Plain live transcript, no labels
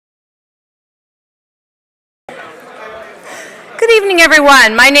Good evening,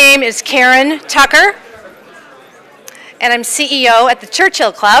 everyone. My name is Karen Tucker, and I'm CEO at the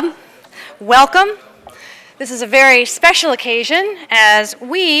Churchill Club. Welcome. This is a very special occasion as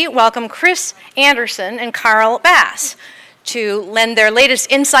we welcome Chris Anderson and Carl Bass to lend their latest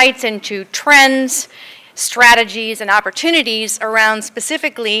insights into trends, strategies, and opportunities around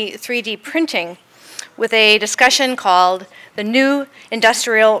specifically 3D printing with a discussion called The New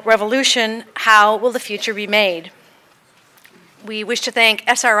Industrial Revolution, How Will the Future Be Made? We wish to thank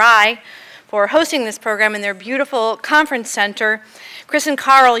SRI for hosting this program in their beautiful conference center. Chris and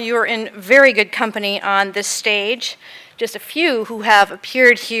Carl, you are in very good company on this stage. Just a few who have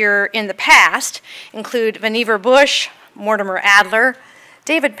appeared here in the past include Vannevar Bush, Mortimer Adler,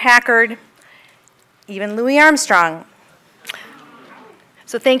 David Packard, even Louis Armstrong.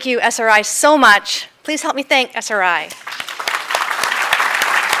 So thank you, SRI, so much. Please help me thank SRI.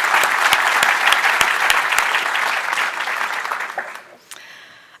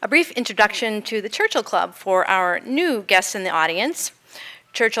 A brief introduction to the Churchill Club for our new guests in the audience.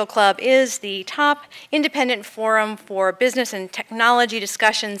 Churchill Club is the top independent forum for business and technology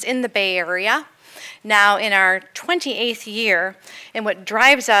discussions in the Bay Area, now in our 28th year, and what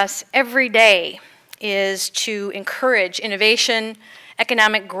drives us every day is to encourage innovation,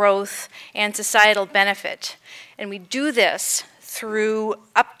 economic growth, and societal benefit. And we do this through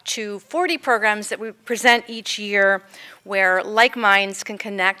up to 40 programs that we present each year where like minds can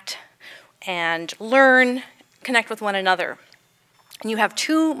connect and learn, connect with one another. And you have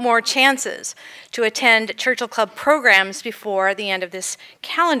 2 more chances to attend Churchill Club programs before the end of this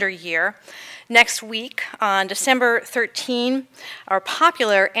calendar year. Next week, on December 13, our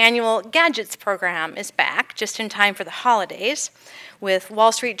popular annual Gadgets program is back, just in time for the holidays, with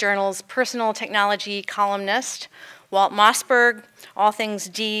Wall Street Journal's personal technology columnist, Walt Mossberg, All Things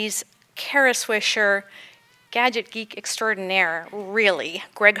D's, Kara Swisher, gadget geek extraordinaire, really,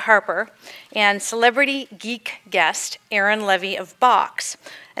 Greg Harper, and celebrity geek guest, Aaron Levy of Box.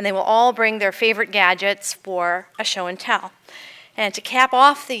 And they will all bring their favorite gadgets for a show and tell. And to cap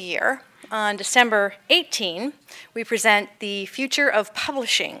off the year, on December 18, we present The Future of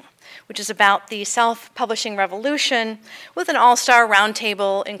Publishing, which is about the self-publishing revolution with an all-star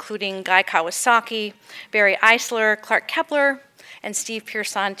roundtable including Guy Kawasaki, Barry Eisler, Clark Kepler, and Steve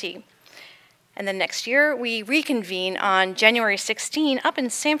Piersanti. And then next year, we reconvene on January 16 up in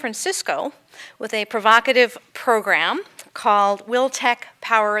San Francisco with a provocative program called Will Tech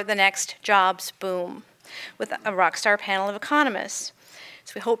Power the Next Jobs Boom, with a rockstar panel of economists.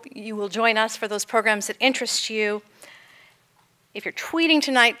 So we hope you will join us for those programs that interest you. If you're tweeting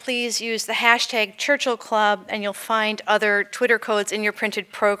tonight, please use the hashtag Churchill Club, and you'll find other Twitter codes in your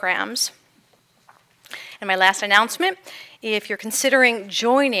printed programs. And my last announcement, if you're considering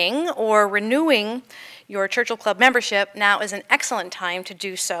joining or renewing your Churchill Club membership, now is an excellent time to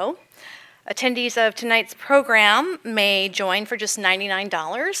do so. Attendees of tonight's program may join for just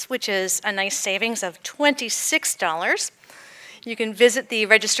 $99, which is a nice savings of $26. You can visit the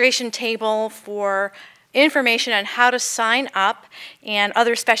registration table for information on how to sign up and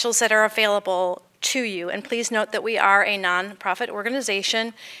other specials that are available to you. And please note that we are a nonprofit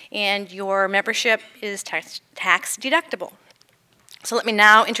organization and your membership is tax deductible. So let me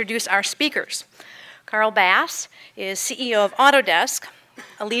now introduce our speakers. Carl Bass is CEO of Autodesk,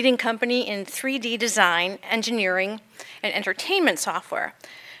 a leading company in 3D design, engineering, and entertainment software.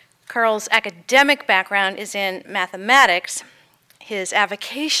 Carl's academic background is in mathematics. His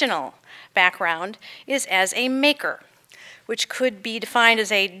avocational background is as a maker, which could be defined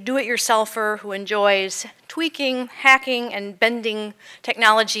as a do-it-yourselfer who enjoys tweaking, hacking, and bending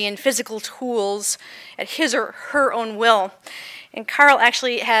technology and physical tools at his or her own will. And Carl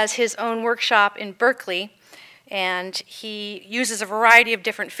actually has his own workshop in Berkeley, and he uses a variety of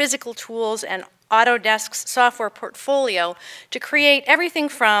different physical tools and Autodesk's software portfolio to create everything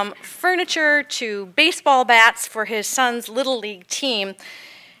from furniture to baseball bats for his son's Little League team.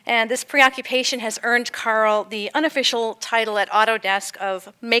 And this preoccupation has earned Carl the unofficial title at Autodesk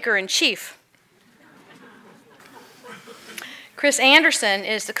of Maker-in-Chief. Chris Anderson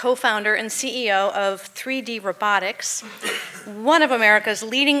is the co-founder and CEO of 3D Robotics, one of America's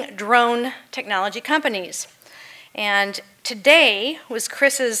leading drone technology companies. And today was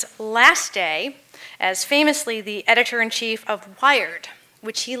Chris's last day as famously the editor-in-chief of Wired,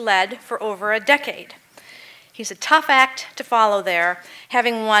 which he led for over a decade. He's a tough act to follow there,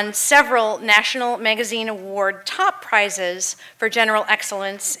 having won several National Magazine Award top prizes for general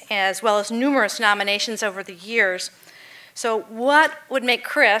excellence, as well as numerous nominations over the years. So what would make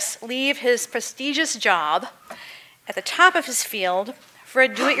Chris leave his prestigious job at the top of his field for a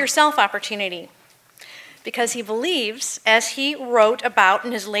do-it-yourself opportunity? because he believes, as he wrote about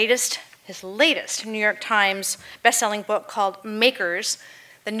in his latest New York Times best-selling book called Makers,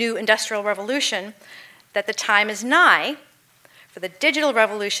 The New Industrial Revolution, that the time is nigh for the digital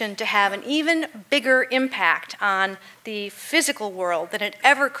revolution to have an even bigger impact on the physical world than it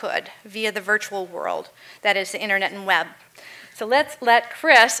ever could via the virtual world, that is the internet and web. So let's let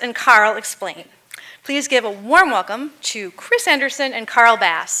Chris and Carl explain. Please give a warm welcome to Chris Anderson and Carl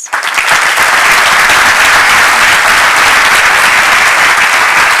Bass.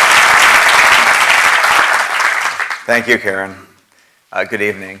 Thank you, Karen. Good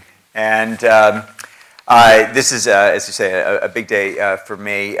evening. And this is, as you say, a big day for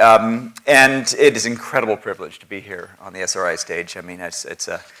me. And it is an incredible privilege to be here on the SRI stage. I mean, it's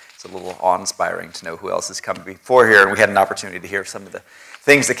a little awe-inspiring to know who else has come before here. And we had an opportunity to hear some of the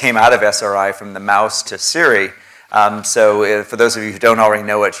things that came out of SRI, from the mouse to Siri. So for those of you who don't already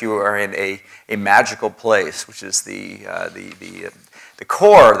know it, you are in a magical place, which is the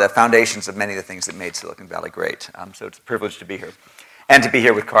core, the foundations of many of the things that made Silicon Valley great. So it's a privilege to be here. And to be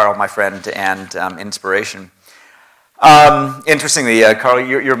here with Carl, my friend and inspiration. Interestingly, Carl,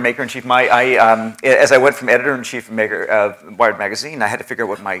 you're Maker-in-Chief. As I went from Editor-in-Chief of Wired Magazine, I had to figure out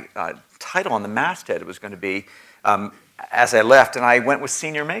what my title on the masthead was going to be as I left, and I went with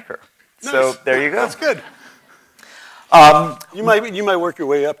Senior Maker. Nice. So there you go. That's good. You might work your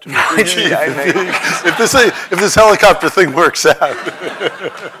way up to Maker-in-Chief if this helicopter thing works out.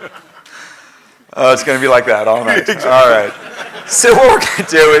 Oh, it's going to be like that all night. Exactly. All right. So what we're going to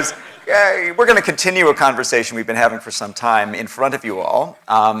do is we're going to continue a conversation we've been having for some time in front of you all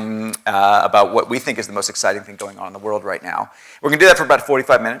about what we think is the most exciting thing going on in the world right now. We're going to do that for about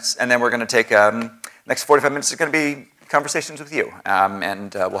 45 minutes, and then we're going to take next 45 minutes is going to be conversations with you,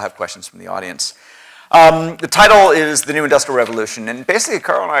 and we'll have questions from the audience. The title is The New Industrial Revolution, and basically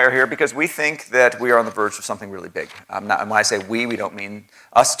Carl and I are here because we think that we are on the verge of something really big. And when I say we don't mean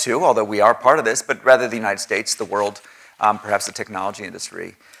us too, although we are part of this, but rather the United States, the world, perhaps the technology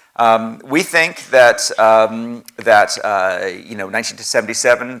industry. We think that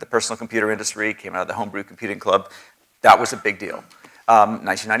 1977, the personal computer industry came out of the Homebrew Computing Club. That was a big deal.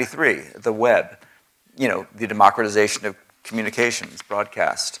 1993, the web, the democratization of communications,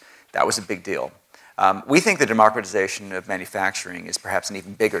 broadcast, that was a big deal. We think the democratization of manufacturing is perhaps an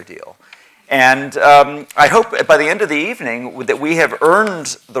even bigger deal. And I hope by the end of the evening that we have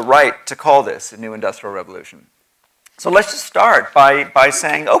earned the right to call this a new industrial revolution. So let's just start by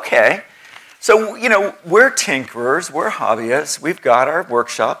saying, okay, so we're tinkerers, we're hobbyists, we've got our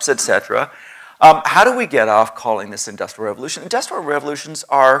workshops, etc. How do we get off calling this industrial revolution? Industrial revolutions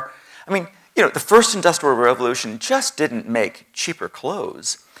are, the first industrial revolution just didn't make cheaper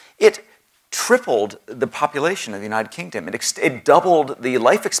clothes. It tripled the population of the United Kingdom. It doubled the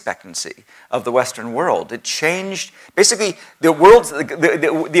life expectancy of the Western world. It changed, basically, the world's,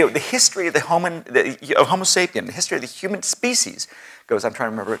 the history of the Homo sapien, the history of the human species goes, I'm trying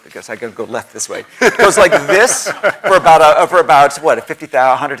to remember, because I gotta go left this way. It goes like this for about what,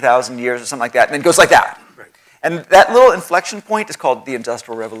 100,000 years or something like that, and then goes like that. Right. And that little inflection point is called the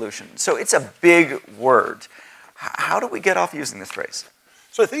Industrial Revolution. So it's a big word. How do we get off using this phrase?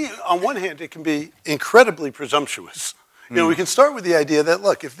 So I think on one hand, it can be incredibly presumptuous. We can start with the idea that,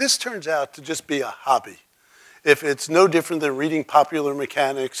 look, if this turns out to just be a hobby, if it's no different than reading popular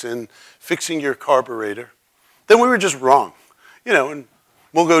mechanics and fixing your carburetor, then we were just wrong. And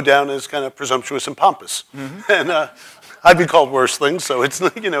we'll go down as kind of presumptuous and pompous. Mm-hmm. And I'd be called worse things, so it's,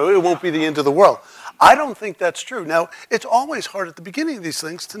 it won't be the end of the world. I don't think that's true. Now, it's always hard at the beginning of these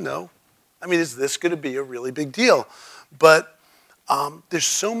things to know, is this going to be a really big deal? But there's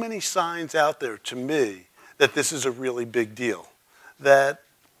so many signs out there to me that this is a really big deal that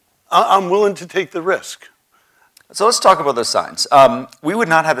I'm willing to take the risk. So let's talk about those signs. We would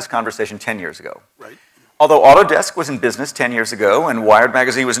not have this conversation 10 years ago. Right. Although Autodesk was in business 10 years ago and Wired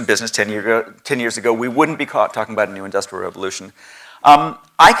Magazine was in business 10 years ago, we wouldn't be talking about a new industrial revolution.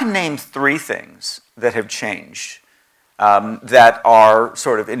 I can name 3 things that have changed that are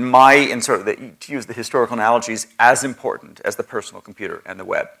sort of, to use the historical analogies, as important as the personal computer and the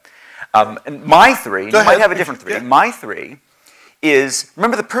web. And my 3, you might have a different 3. Yeah. My 3 is,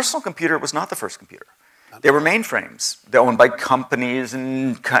 remember the personal computer was not the first computer. They were mainframes. They're owned by companies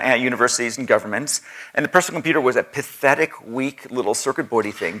and universities and governments. And the personal computer was a pathetic, weak little circuit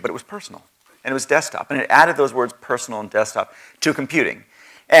boardy thing, but it was personal. And it was desktop. And it added those words personal and desktop to computing.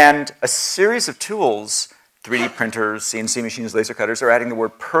 And a series of tools, 3D printers, CNC machines, laser cutters, are adding the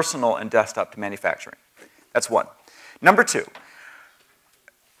word personal and desktop to manufacturing. That's one. Number 2,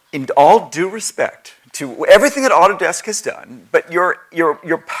 in all due respect to everything that Autodesk has done, but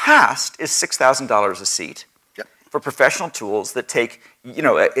your past is $6,000 a seat for professional tools that take,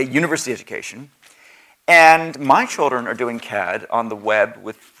 a university education. And my children are doing CAD on the web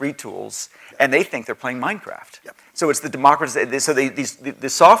with free tools, and they think they're playing Minecraft. So it's the democratization. So the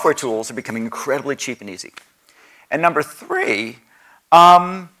software tools are becoming incredibly cheap and easy. And number 3,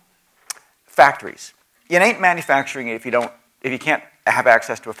 factories. You ain't manufacturing if you can't have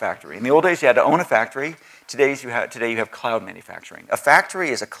access to a factory. In the old days, you had to own a factory. Today you have cloud manufacturing. A factory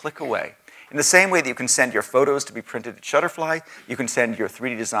is a click away. In the same way that you can send your photos to be printed at Shutterfly, you can send your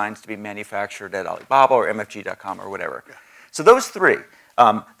 3D designs to be manufactured at Alibaba or MFG.com or whatever. So those 3,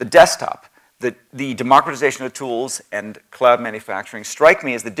 the desktop, the democratization of tools, and cloud manufacturing strike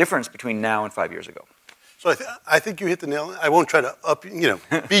me as the difference between now and 5 years ago. So I think you hit the nail. I won't try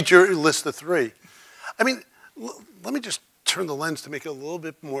to beat your list of 3. I mean, let me just turn the lens to make it a little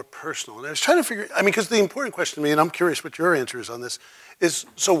bit more personal. And I was trying to figure, because the important question to me, and I'm curious what your answer is on this, is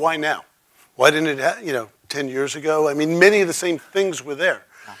so why now? Why didn't it, 10 years ago? I mean, many of the same things were there.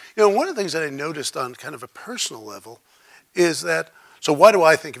 One of the things that I noticed on kind of a personal level is that, so why do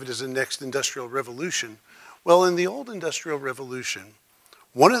I think of it as the next industrial revolution? Well, in the old industrial revolution,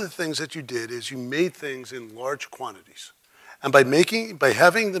 one of the things that you did is you made things in large quantities. And by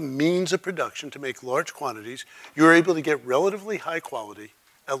having the means of production to make large quantities, you were able to get relatively high quality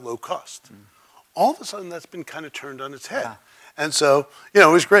at low cost. All of a sudden, that's been kind of turned on its head. And so, it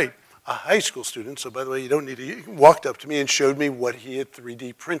was great. A high school student, so by the way, you don't need to, he walked up to me and showed me what he had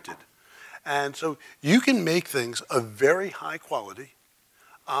 3D printed. And so you can make things of very high quality.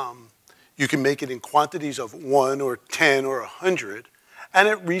 You can make it in quantities of 1 or 10 or 100 and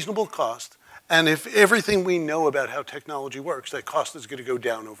at reasonable cost. And if everything we know about how technology works, that cost is going to go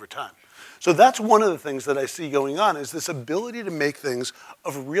down over time. So that's one of the things that I see going on is this ability to make things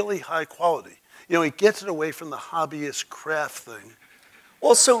of really high quality. It gets it away from the hobbyist craft thing.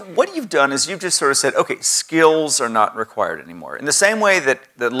 Well, so what you've done is you've just sort of said, okay, skills are not required anymore. In the ssame way that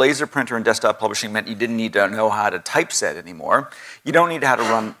the laser printer and desktop publishing meant you didn't need to know how to typeset anymore, you don't need how to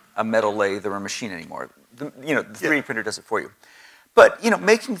run a metal lathe or a machine anymore. The 3D printer does it for you. But,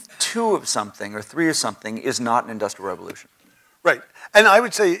 making 2 of something or 3 of something is not an industrial revolution. Right. And I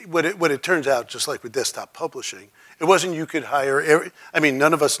would say what it turns out, just like with desktop publishing, it wasn't you could hire,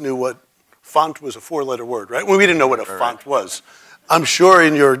 none of us knew what font was a 4-letter word, right? Well, we didn't know what a font was. I'm sure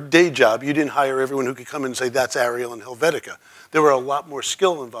in your day job, you didn't hire everyone who could come in and say, that's Arial and Helvetica. There were a lot more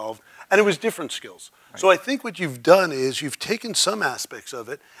skill involved, and it was different skills. Right. So I think what you've done is you've taken some aspects of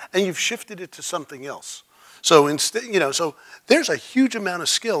it, and you've shifted it to something else. So instead, so there's a huge amount of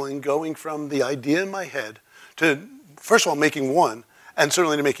skill in going from the idea in my head to, first of all, making 1, and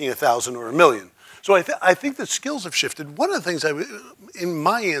certainly to making 1,000 or 1,000,000. So I think the skills have shifted. One of the things in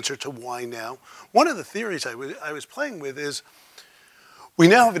my answer to why now, one of the theories I was playing with is, we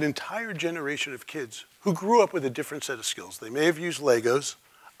now have an entire generation of kids who grew up with a different set of skills. They may have used Legos.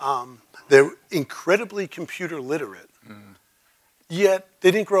 They're incredibly computer literate. Yet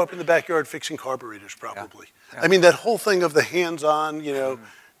they didn't grow up in the backyard fixing carburetors, probably. That whole thing of the hands-on,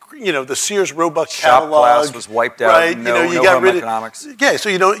 the Sears Roebuck catalog. Shop class was wiped out. Right? No home economics. Yeah, so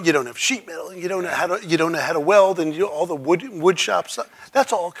you don't have sheet metal, and you don't know how to weld, and all the wood shop stuff.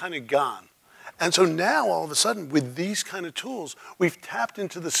 That's all kind of gone. And so now, all of a sudden, with these kind of tools, we've tapped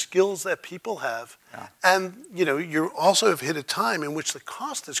into the skills that people have. And, you also have hit a time in which the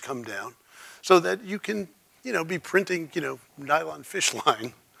cost has come down so that you can, be printing, nylon fish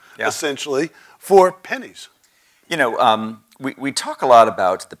line, essentially, for pennies. We talk a lot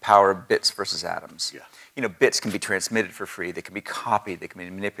about the power of bits versus atoms. Bits can be transmitted for free. They can be copied. They can be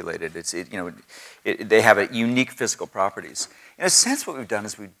manipulated. They have unique physical properties. In a sense, what we've done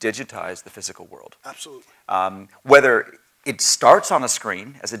is we've digitized the physical world. Absolutely. Whether it starts on a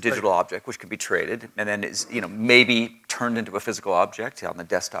screen as a digital object, which can be traded, and then is maybe turned into a physical object on the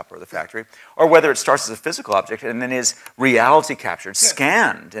desktop or the factory, or whether it starts as a physical object and then is reality captured,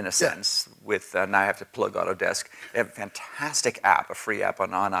 scanned in a sense. With now I have to plug Autodesk. They have a fantastic app, a free app on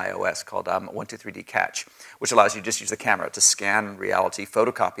iOS called 123D Catch, which allows you to just use the camera to scan reality,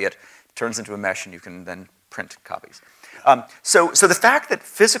 photocopy it, turns into a mesh, and you can then print copies. So the fact that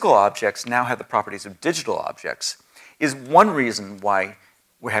physical objects now have the properties of digital objects is one reason why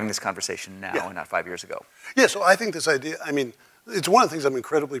we're having this conversation now and not 5 years ago. Yeah, so I think this idea, it's one of the things I'm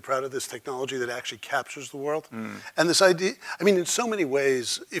incredibly proud of, this technology that actually captures the world. And this idea, in so many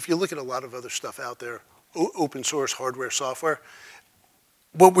ways, if you look at a lot of other stuff out there, open source, hardware, software,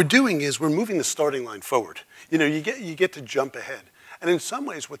 what we're doing is we're moving the starting line forward. You get to jump ahead. And in some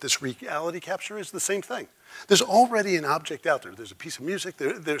ways, what this reality capture is the same thing. There's already an object out there. There's a piece of music.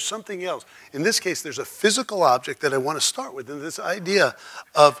 There's something else. In this case, there's a physical object that I want to start with. And this idea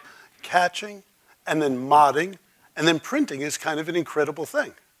of catching and then modding and then printing is kind of an incredible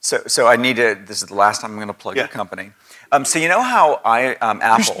thing. So I need to, this is the last time I'm going to plug your company. So you know how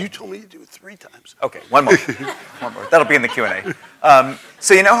Apple... You told me to do it 3 times. Okay, one more. One more. That'll be in the Q&A.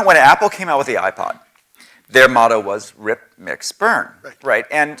 So you know how when Apple came out with the iPod, their motto was rip, mix, burn, right?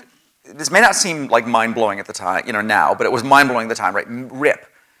 And this may not seem like mind-blowing at the time, now, but it was mind-blowing at the time, right? Rip.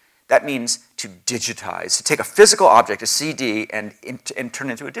 That means to digitize, to take a physical object, a CD, and turn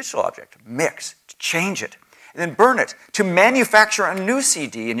it into a digital object. Mix, to change it. And then burn it, to manufacture a new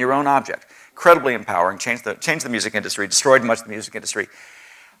CD in your own object. Incredibly empowering, changed the music industry, destroyed much of the music industry.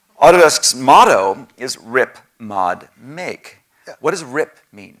 Autodesk's motto is rip, mod, make. Yeah. What does rip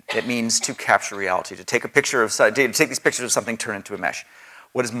mean? It means to capture reality, to take these pictures of something, turn into a mesh.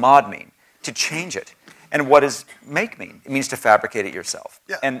 What does mod mean? To change it. And what does make mean? It means to fabricate it yourself.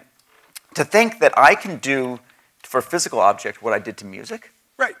 Yeah. And to think that I can do for a physical object what I did to music.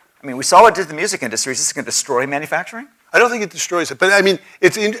 Right. I mean, we saw what it did to the music industry. Is this going to destroy manufacturing? I don't think it destroys it, but I mean,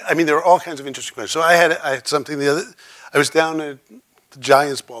 there are all kinds of interesting questions. So I had something I was down at the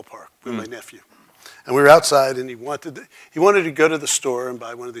Giants ballpark with my nephew, and we were outside, and he wanted to go to the store and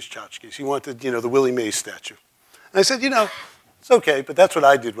buy one of these tchotchkes. He wanted, the Willie Mays statue. And I said, it's okay, but that's what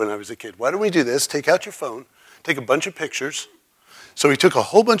I did when I was a kid. Why don't we do this? Take out your phone, take a bunch of pictures. So he took a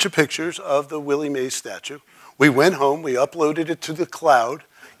whole bunch of pictures of the Willie Mays statue. We went home, we uploaded it to the cloud.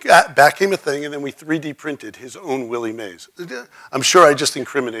 Back came a thing, and then we 3D printed his own Willie Mays. I'm sure I just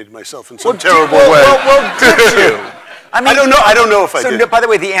incriminated myself in some terrible way. Well, did you? I don't know if I did. No, by the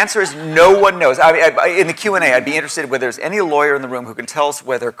way, the answer is no one knows. In the Q&A, I'd be interested whether there's any lawyer in the room who can tell us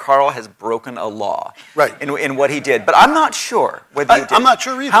whether Carl has broken a law in what he did. But I'm not sure whether you did. I'm not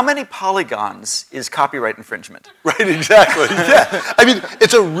sure either. How many polygons is copyright infringement? Right, exactly. Yeah. I mean,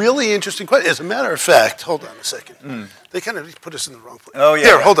 it's a really interesting question. As a matter of fact, hold on a second. They kind of put us in the wrong place. Oh, yeah.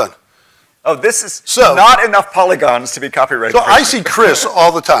 Here, hold on. Oh, this is not enough polygons to be copyright infringement. I see Chris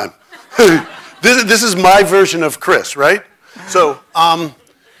all the time. This is my version of Chris, right? So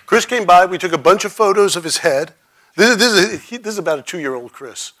Chris came by. We took a bunch of photos of his head. This is about a 2-year-old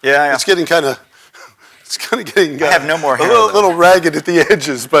Chris. Yeah. It's getting kind of getting. I have no more hair. A little ragged at the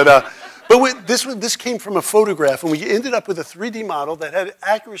edges, but this came from a photograph, and we ended up with a 3D model that had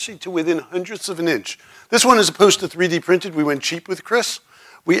accuracy to within hundredths of an inch. This one, as opposed to 3D printed, we went cheap with Chris.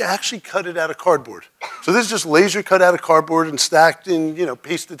 We actually cut it out of cardboard. So this is just laser cut out of cardboard and stacked in,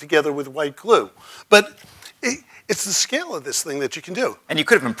 pasted together with white glue. But it's the scale of this thing that you can do. And you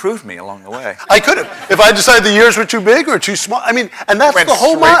could have improved me along the way. I could have. If I decided the ears were too big or too small. I mean, and that's the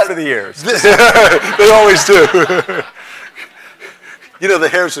whole Went for the ears. They always do. The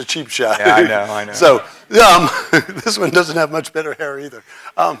hair's a cheap shot. Yeah, I know. So this one doesn't have much better hair either.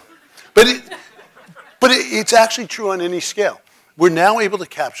 But it's actually true on any scale. We're now able to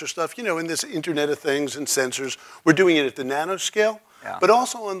capture stuff, in this Internet of Things and sensors. We're doing it at the nanoscale, but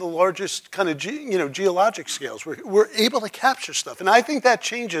also on the largest kind of geologic scales. We're able to capture stuff. And I think that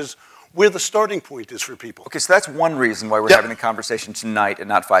changes where the starting point is for people. Okay, so that's one reason why we're having the conversation tonight and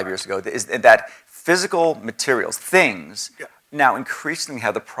not 5 years ago, is that physical materials, things, now increasingly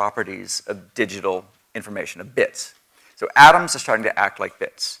have the properties of digital information, of bits. So atoms are starting to act like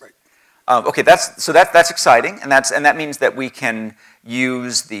bits. Right. Okay, that's exciting, and that means that we can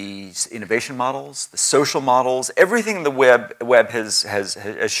use these innovation models, the social models, everything the web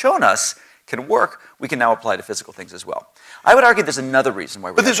has shown us can work. We can now apply to physical things as well. I would argue there's another reason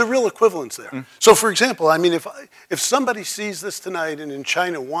why. But there's a real equivalence there. So, for example, I mean, if somebody sees this tonight and in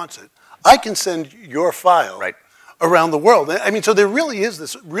China wants it, I can send your file around the world. I mean, so there really is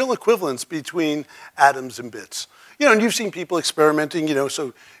this real equivalence between atoms and bits. And you've seen people experimenting,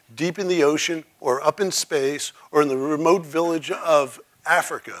 so deep in the ocean or up in space or in the remote village of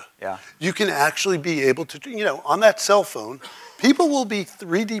Africa, you can actually be able to, on that cell phone, people will be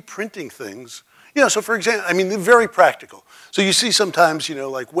 3D printing things. So for example, I mean, they're very practical. So you see sometimes,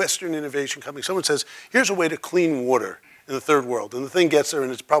 like Western innovation coming, someone says, here's a way to clean water in the third world. And the thing gets there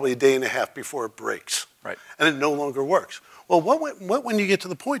and it's probably a day and a half before it breaks. Right. And it no longer works. Well, what when you get to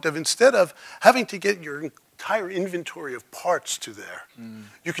the point of instead of having to get your entire inventory of parts to there,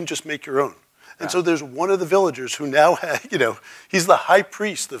 you can just make your own. And so there's one of the villagers who now has, he's the high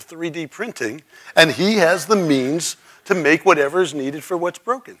priest of 3D printing, and he has the means to make whatever is needed for what's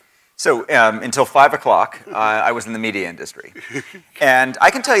broken. So until 5 o'clock, I was in the media industry. And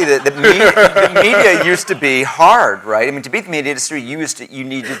I can tell you that the media used to be hard, right? I mean, to be in the media industry, you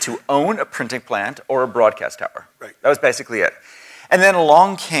needed to own a printing plant or a broadcast tower. Right. That was basically it. And then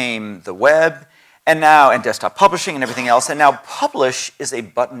along came the web, and desktop publishing and everything else, and now publish is a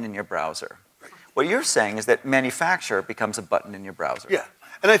button in your browser. What you're saying is that manufacture becomes a button in your browser. Yeah.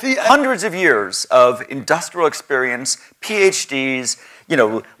 And I think hundreds of years of industrial experience, PhDs,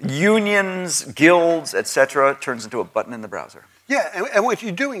 unions, guilds, etc., turns into a button in the browser. Yeah, and what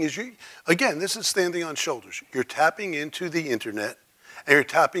you're doing is, again, this is standing on shoulders. You're tapping into the internet, and you're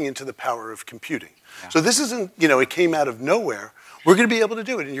tapping into the power of computing. Yeah. So this isn't, it came out of nowhere. We're going to be able to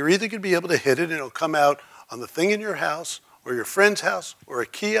do it, and you're either going to be able to hit it, and it'll come out on the thing in your house, or your friend's house, or a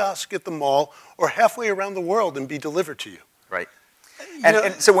kiosk at the mall, or halfway around the world and be delivered to you. Right.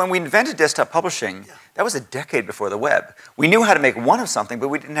 And so when we invented desktop publishing, that was a decade before the web. We knew how to make one of something, but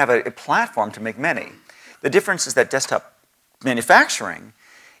we didn't have a platform to make many. The difference is that desktop manufacturing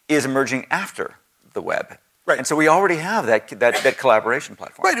is emerging after the web. Right. And so we already have that collaboration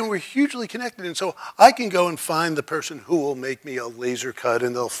platform. Right, and we're hugely connected. And so I can go and find the person who will make me a laser cut,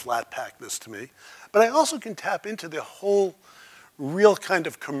 and they'll flat pack this to me. But I also can tap into the whole real kind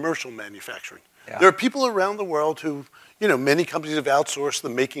of commercial manufacturing. Yeah. There are people around the world who, many companies have outsourced the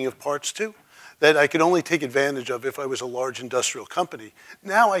making of parts to, that I could only take advantage of if I was a large industrial company.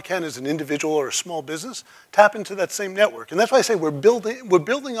 Now I can, as an individual or a small business, tap into that same network. And that's why I say we're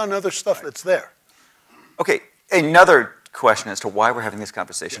building on other stuff that's there. Okay, another question as to why we're having this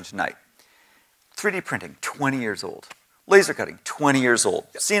conversation tonight. 3D printing, 20 years old. Laser cutting, 20 years old.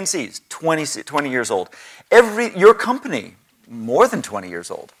 CNCs, 20 years old. Your company, more than 20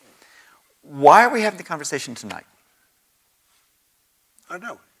 years old. Why are we having the conversation tonight? I don't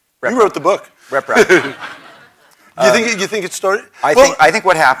know. You wrote the book. Rep. You think it started? I think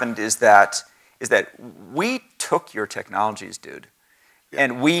what happened is that we took your technologies, dude,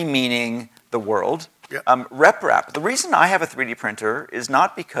 and we meaning the world. Rep. The reason I have a 3D printer is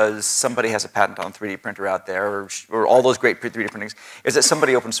not because somebody has a patent on a 3D printer out there or all those great 3D printings, is that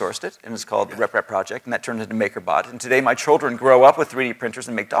somebody open sourced it, and it's called the Rep project, and that turned into MakerBot. And today my children grow up with 3D printers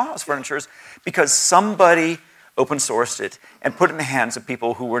and make dollhouse furnitures because somebody open sourced it and put it in the hands of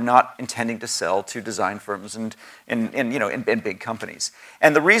people who were not intending to sell to design firms and big companies.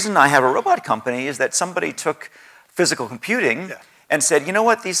 And the reason I have a robot company is that somebody took physical computing and said, you know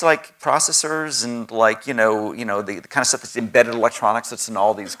what, these processors and the kind of stuff that's embedded electronics that's in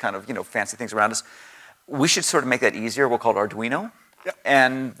all these kind of fancy things around us, we should sort of make that easier. We'll call it Arduino.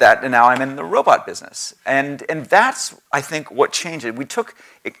 And now I'm in the robot business. And that's, I think, what changed it. We took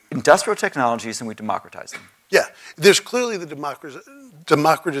industrial technologies and we democratized them. Yeah, there's clearly the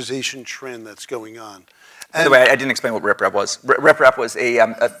democratization trend that's going on. By the way, I didn't explain what RepRap was. RepRap was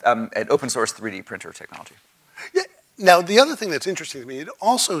an open source 3D printer technology. Yeah. Now, the other thing that's interesting to me, it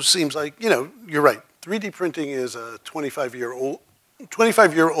also seems like, you're right. 3D printing is a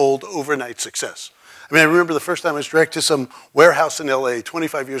 25-year-old overnight success. I mean, I remember the first time I was directed to some warehouse in LA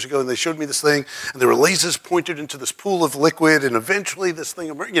 25 years ago, and they showed me this thing, and there were lasers pointed into this pool of liquid, and eventually this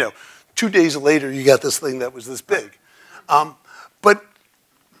thing, 2 days later, you got this thing that was this big. But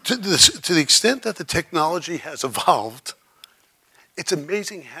to the extent that the technology has evolved, it's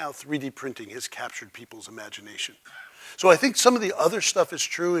amazing how 3D printing has captured people's imagination. So I think some of the other stuff is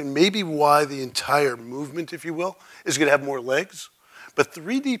true, and maybe why the entire movement, if you will, is going to have more legs. But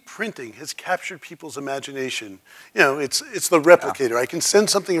 3D printing has captured people's imagination. It's the replicator. I can send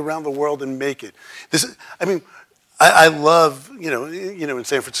something around the world and make it. I love, in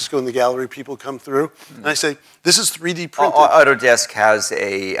San Francisco in the gallery, people come through, and I say, this is 3D printed. Autodesk has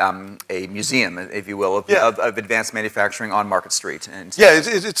a museum, if you will, of advanced manufacturing on Market Street. And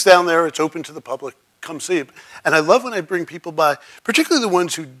it's down there. It's open to the public. Come see it. And I love when I bring people by, particularly the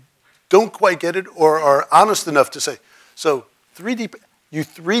ones who don't quite get it or are honest enough to say, so you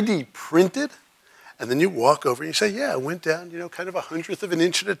 3D printed? And then you walk over and you say, yeah, it went down, kind of 1/100th of an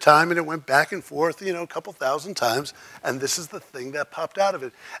inch at a time, and it went back and forth, a couple thousand times, and this is the thing that popped out of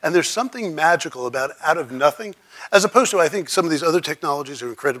it. And there's something magical about out of nothing, as opposed to, I think, some of these other technologies are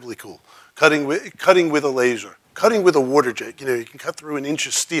incredibly cool. Cutting with a laser, cutting with a water jet, you can cut through an inch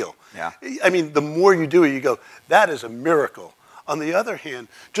of steel. Yeah. I mean, the more you do it, you go, that is a miracle. On the other hand,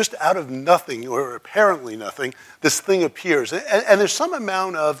 just out of nothing, or apparently nothing, this thing appears. And there's some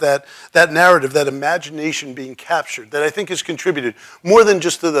amount of that narrative, that imagination being captured that I think has contributed more than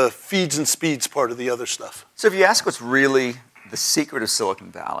just to the feeds and speeds part of the other stuff. So if you ask what's really the secret of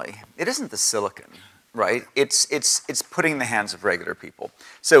Silicon Valley, it isn't the silicon, right? It's putting in the hands of regular people.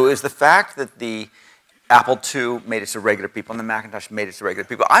 So it was the fact that the Apple II made it to regular people, and the Macintosh made it to regular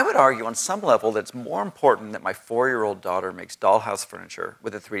people. I would argue on some level that it's more important that my 4-year-old daughter makes dollhouse furniture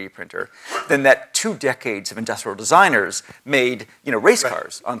with a 3D printer than that 2 decades of industrial designers made, race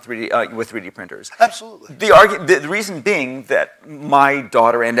cars on with 3D printers. Absolutely. The reason being that my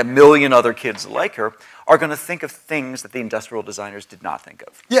daughter and a million other kids like her are going to think of things that the industrial designers did not think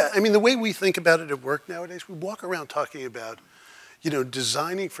of. Yeah, I mean, the way we think about it at work nowadays, we walk around talking about,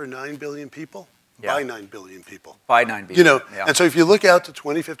 designing for 9 billion people. By 9 billion people. By 9 billion. And so if you look out to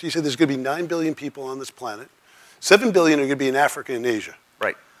 2050, you say there's going to be 9 billion people on this planet. 7 billion are going to be in Africa and Asia.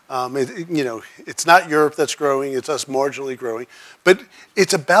 Right. It's not Europe that's growing, it's us marginally growing. But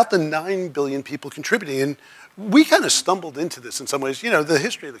it's about the 9 billion people contributing. And we kind of stumbled into this in some ways. The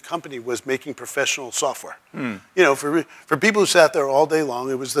history of the company was making professional software. For people who sat there all day long,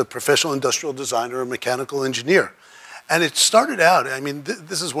 it was the professional industrial designer or mechanical engineer. And it started out,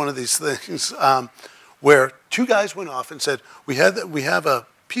 this is one of these things where 2 guys went off and said, we have a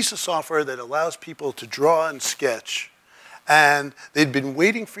piece of software that allows people to draw and sketch. And they'd been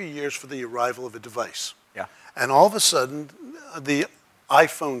waiting for years for the arrival of a device. Yeah. And all of a sudden, the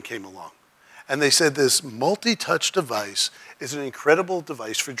iPhone came along. And they said this multi-touch device is an incredible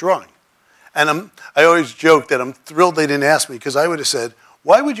device for drawing. And I always joke that I'm thrilled they didn't ask me, because I would have said,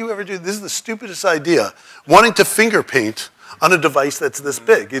 why would you ever do this? This is the stupidest idea, wanting to finger paint on a device that's this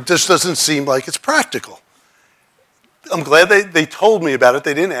big. It just doesn't seem like it's practical. I'm glad they told me about it.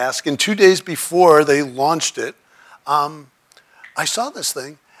 They didn't ask. And 2 days before they launched it, I saw this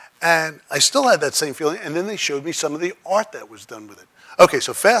thing, and I still had that same feeling. And then they showed me some of the art that was done with it. Okay,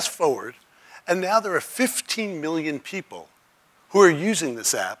 so fast forward, and now there are 15 million people who are using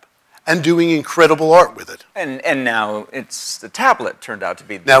this app and doing incredible art with it. And now it's the tablet turned out to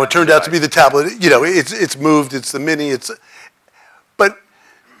be the Now it turned out to be the tablet. It's moved, it's the mini, but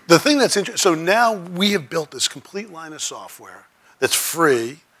the thing that's interesting, so now we have built this complete line of software that's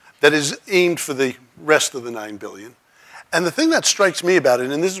free, that is aimed for the rest of the 9 billion. And the thing that strikes me about it,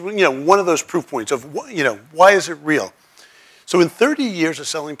 and this is one of those proof points of why is it real? So in 30 years of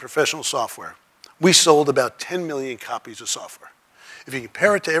selling professional software, we sold about 10 million copies of software. If you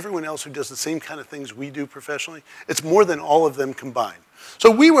compare it to everyone else who does the same kind of things we do professionally, it's more than all of them combined.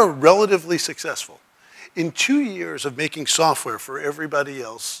 So we were relatively successful. In 2 years of making software for everybody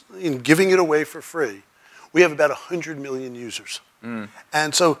else, in giving it away for free, we have about 100 million users.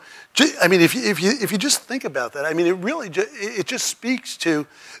 And so, if you just think about that, it just speaks to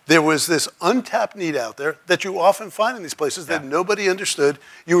there was this untapped need out there that you often find in these places that nobody understood.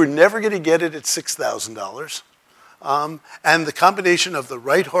 You were never going to get it at $6,000. And the combination of the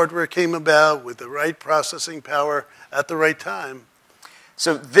right hardware came about with the right processing power at the right time.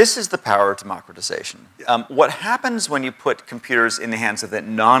 So this is the power of democratization. Yeah. What happens when you put computers in the hands of the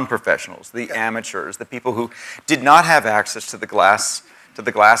non-professionals, the amateurs, the people who did not have access to the glass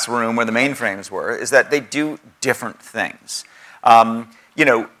room where the mainframes were, is that they do different things.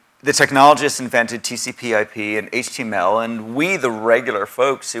 The technologists invented TCP/IP and HTML, and we, the regular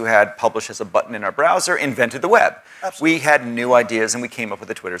folks who had publish as a button in our browser, invented the web. Absolutely. We had new ideas, and we came up with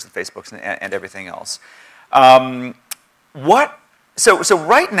the Twitters and Facebooks and everything else. So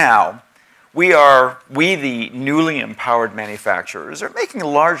right now, we, the newly empowered manufacturers, are making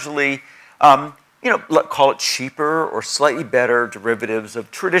largely, call it cheaper or slightly better derivatives of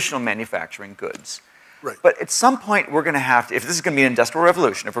traditional manufacturing goods. Right. But at some point, we're going to have to, if this is going to be an industrial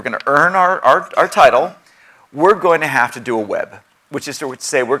revolution, if we're going to earn our title, we're going to have to do a web, which is to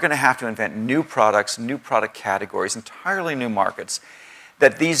say we're going to have to invent new products, new product categories, entirely new markets,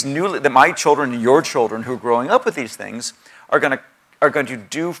 that that my children and your children who are growing up with these things are going to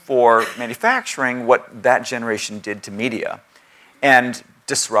do for manufacturing what that generation did to media, and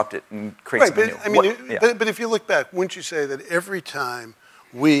disrupt it and create something new. But if you look back, wouldn't you say that every time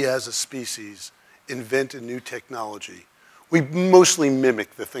we as a species invent a new technology, we mostly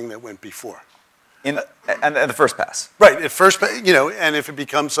mimic the thing that went before? And the first pass. Right, at first, and if it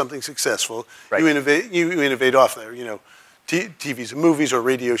becomes something successful, you innovate off there, TVs and movies or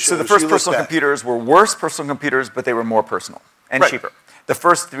radio shows. So the first personal computers were worse personal computers, but they were more personal and cheaper. The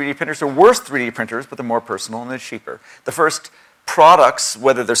first 3D printers are worse 3D printers, but they're more personal and they're cheaper. The first products,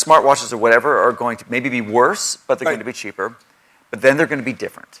 whether they're smartwatches or whatever, are going to maybe be worse, but they're going to be cheaper. But then they're going to be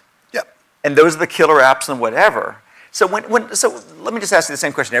different. Yep. And those are the killer apps and whatever. So so let me just ask you the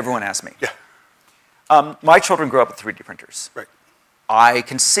same question everyone asked me. Yeah. My children grew up with 3D printers. Right. I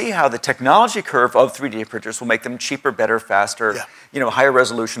can see how the technology curve of 3D printers will make them cheaper, better, faster, higher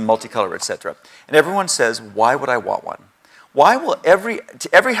resolution, multicolor, et cetera. And everyone says, why would I want one? Why will every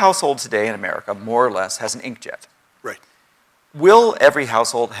household today in America, more or less, has an inkjet? Right. Will every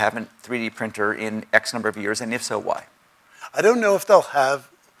household have a 3D printer in X number of years, and if so, why? I don't know if they'll have.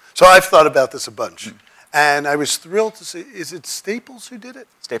 So I've thought about this a bunch. And I was thrilled to see, is it Staples who did it?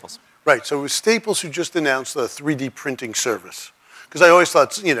 Staples. Right, so it was Staples who just announced the 3D printing service. Because I always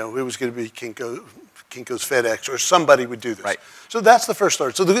thought, it was going to be Kinko's FedEx, or somebody would do this. Right. So that's the first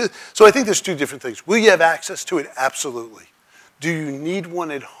start. So I think there's two different things. Will you have access to it? Absolutely. Do you need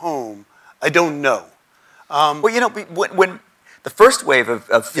one at home? I don't know. Well, when the first wave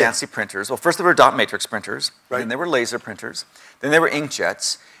of fancy printers, well, first there were dot matrix printers, then there were laser printers, then there were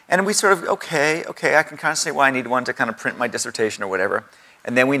inkjets, and we sort of, okay, I can kind of see why I need one to kind of print my dissertation or whatever,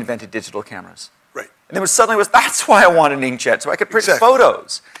 and then we invented digital cameras. Right. And then suddenly that's why I want an inkjet, so I could print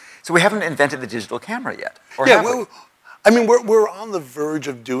photos. So we haven't invented the digital camera yet, or have we? I mean, we're on the verge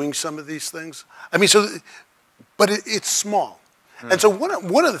of doing some of these things. I mean, but it's small. And so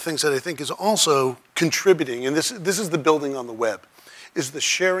one of the things that I think is also contributing, and this is the building on the web, is the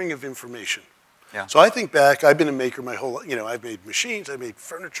sharing of information. Yeah. So I think back, I've been a maker my whole life. I've made machines, I've made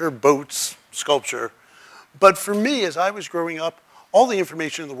furniture, boats, sculpture. But for me, as I was growing up, all the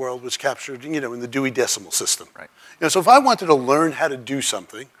information in the world was captured, in the Dewey Decimal System. Right. So if I wanted to learn how to do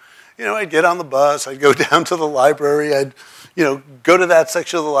something, I'd get on the bus, I'd go down to the library, I'd, go to that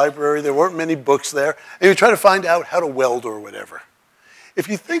section of the library. There weren't many books there. And you try to find out how to weld or whatever. If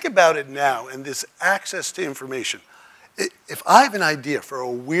you think about it now and this access to information, if I have an idea for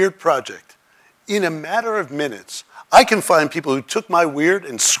a weird project, in a matter of minutes, I can find people who took my weird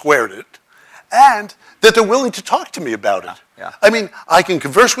and squared it, and that they're willing to talk to me about it. Yeah. I mean, I can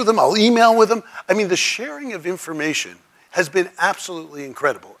converse with them, I'll email with them. I mean, the sharing of information has been absolutely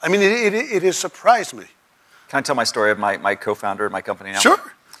incredible. I mean, it has surprised me. Can I tell my story of my co-founder of my company now?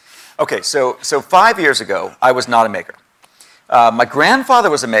 Sure. Okay, so 5 years ago, I was not a maker. My grandfather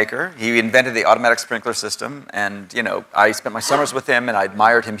was a maker. He invented the automatic sprinkler system, and I spent my summers with him, and I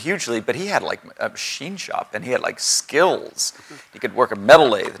admired him hugely. But he had like a machine shop, and he had like skills. He could work a metal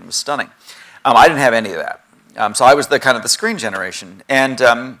lathe, and it was stunning. I didn't have any of that, so I was the kind of the screen generation. And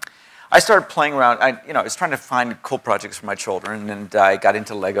I started playing around. I was trying to find cool projects for my children, and I got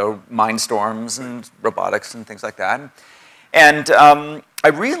into Lego Mindstorms and robotics and things like that. And I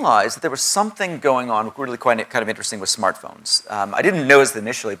realized that there was something going on really quite kind of interesting with smartphones. I didn't know this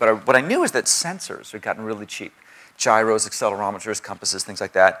initially, but what I knew is that sensors had gotten really cheap. Gyros, accelerometers, compasses, things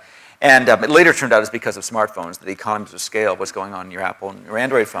like that. And it later turned out it's because of smartphones, that the economies of scale, what's going on in your Apple and your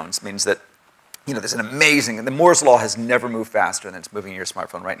Android phones, means that there's an amazing, and the Moore's Law has never moved faster than it's moving in your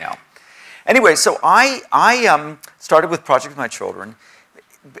smartphone right now. Anyway, so I started with projects with my children.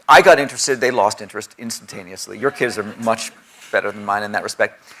 I got interested, they lost interest instantaneously. Your kids are much better than mine in that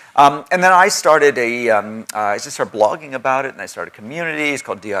respect. And then I started I just started blogging about it, and I started communities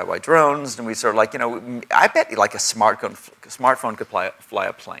called DIY Drones, and we sort of I bet like a smartphone could fly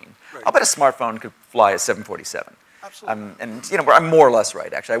a plane. Right. I'll bet a smartphone could fly a 747. Absolutely. And I'm more or less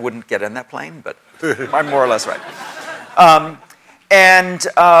right, actually. I wouldn't get in that plane, but I'm more or less right.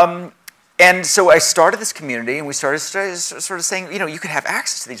 And so I started this community, and we started sort of saying, you could have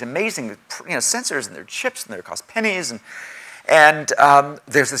access to these amazing, sensors, and their chips, and they cost pennies, and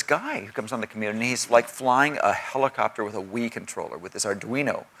there's this guy who comes on the community, and he's like flying a helicopter with a Wii controller with this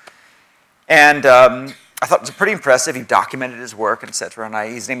Arduino, and I thought it was pretty impressive. He documented his work, etc. And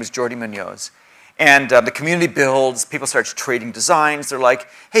his name is Jordi Munoz. And the community builds, people start trading designs. They're like,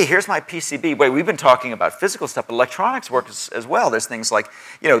 hey, here's my PCB. Wait, we've been talking about physical stuff, but electronics work as well. There's things like,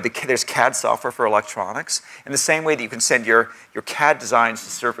 there's CAD software for electronics. In the same way that you can send your CAD designs to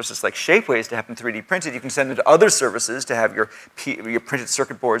services like Shapeways to have them 3D printed, you can send them to other services to have your printed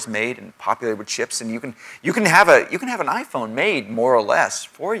circuit boards made and populated with chips. And you can have an iPhone made more or less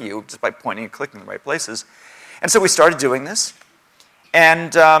for you just by pointing and clicking in the right places. And so we started doing this.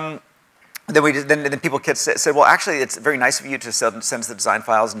 And then people said, well, actually, it's very nice of you to send us the design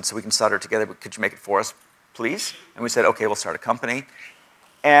files, and so we can solder it together, but could you make it for us, please? And we said, okay, we'll start a company.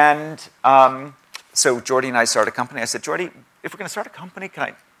 And so Jordi and I started a company. I said, Jordi, if we're going to start a company,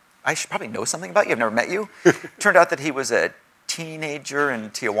 I should probably know something about you. I've never met you. Turned out that he was a teenager in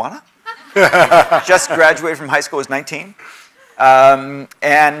Tijuana. Just graduated from high school, was 19. I'm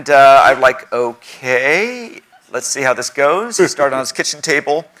like, okay, let's see how this goes. He started on his kitchen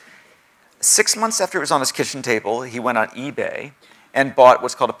table. 6 months after he was on his kitchen table, he went on eBay and bought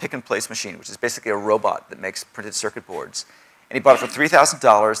what's called a pick-and-place machine, which is basically a robot that makes printed circuit boards. And he bought it for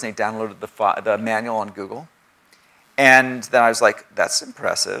 $3,000, and he downloaded the manual on Google. And then I was like, that's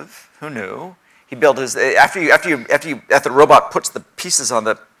impressive. Who knew? He built his, after the robot puts the pieces on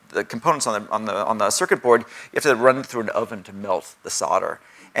the components on the circuit board, you have to run it through an oven to melt the solder.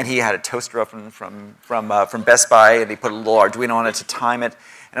 and he had a toaster oven from Best Buy, and he put a little Arduino on it to time it,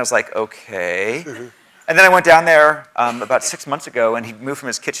 and I was like, okay. And then I went down there about 6 months ago, and he moved from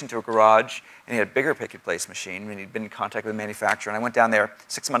his kitchen to a garage, and he had a bigger pick-and-place machine, and he'd been in contact with a manufacturer, and I went down there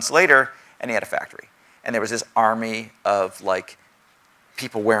 6 months later, and he had a factory. And there was this army of, like,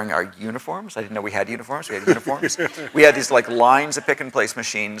 people wearing our uniforms. I didn't know we had uniforms. We had uniforms. We had these, like, lines of pick-and-place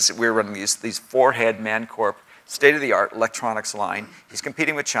machines. We were running these four-head Mancorp, state-of-the-art electronics line. He's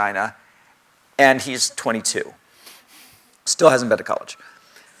competing with China, and he's 22. Still hasn't been to college.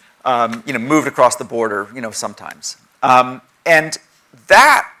 Moved across the border, sometimes. And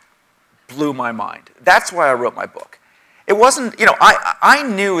that blew my mind. That's why I wrote my book. It wasn't, I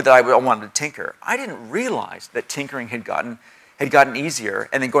knew that I wanted to tinker. I didn't realize that tinkering had gotten easier,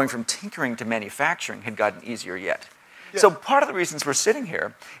 and then going from tinkering to manufacturing had gotten easier yet. Yeah. So part of the reasons we're sitting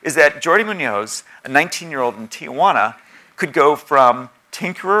here is that Jordi Munoz, a 19-year-old in Tijuana, could go from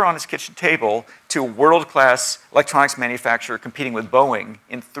tinkerer on his kitchen table to a world-class electronics manufacturer competing with Boeing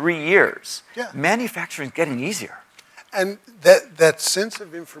in 3 years. Yeah. Manufacturing is getting easier. And that sense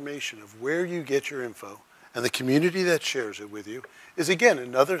of information of where you get your info and the community that shares it with you is, again,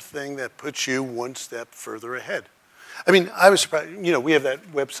 another thing that puts you one step further ahead. I mean, I was surprised, we have that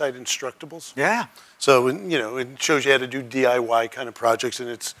website, Instructables. Yeah. So, it shows you how to do DIY kind of projects, and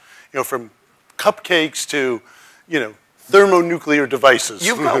it's, from cupcakes to, thermonuclear devices.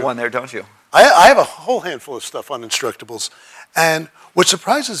 You've got one there, don't you? I have a whole handful of stuff on Instructables. And what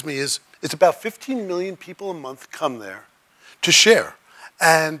surprises me is it's about 15 million people a month come there to share.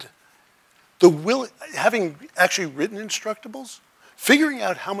 And having actually written Instructables, figuring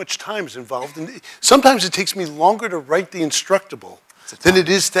out how much time is involved, and sometimes it takes me longer to write the Instructable than it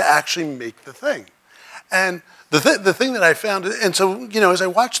is to actually make the thing. And the thing that I found, and so, as I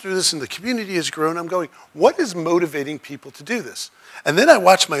watch through this and the community has grown, I'm going, what is motivating people to do this? And then I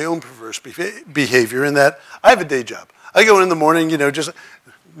watch my own perverse behavior in that I have a day job. I go in the morning, just,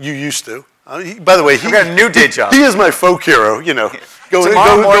 you used to. By the way, I've got a new day job. He is my folk hero,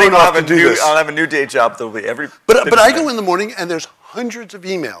 Tomorrow morning I'll have a new day job that'll be every... But I go in the morning and there's hundreds of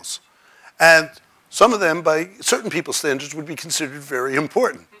emails. And some of them, by certain people's standards, would be considered very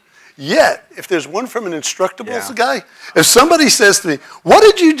important. Yet, if there's one from an Instructables guy, if somebody says to me, what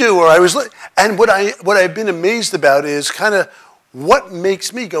did you do? Or I was like, and what I've been amazed about is kind of what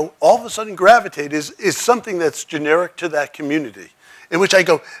makes me go, all of a sudden gravitate is something that's generic to that community, in which I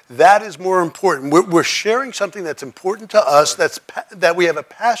go, that is more important. We're sharing something that's important to us, that we have a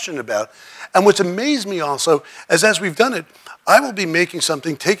passion about. And what's amazed me also is as we've done it, I will be making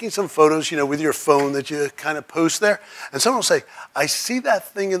something, taking some photos, with your phone that you kind of post there, and someone will say, I see that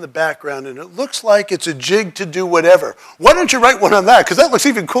thing in the background, and it looks like it's a jig to do whatever. Why don't you write one on that? Because that looks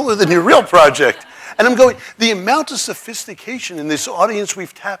even cooler than your real project. And I'm going, the amount of sophistication in this audience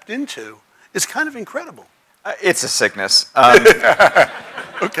we've tapped into is kind of incredible. It's a sickness.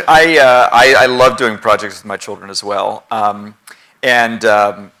 Okay. I love doing projects with my children as well.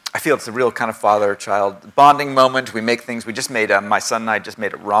 I feel it's a real kind of father-child bonding moment. We make things. We just made, my son and I just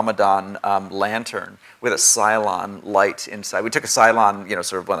made a Ramadan lantern with a Cylon light inside. We took a Cylon,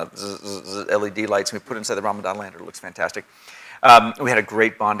 sort of one of the LED lights, and we put it inside the Ramadan lantern. It looks fantastic. We had a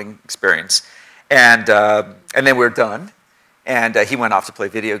great bonding experience. And then we were done. And he went off to play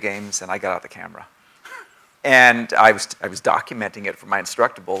video games, and I got out the camera. And I was documenting it for my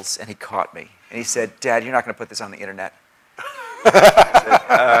Instructables, and he caught me. And he said, Dad, you're not going to put this on the internet.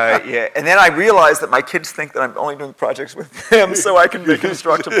 I said, yeah. And then I realized that my kids think that I'm only doing projects with them so I can make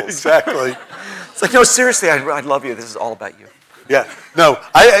Instructables. Exactly. It's like, no, seriously, I love you. This is all about you. Yeah. No,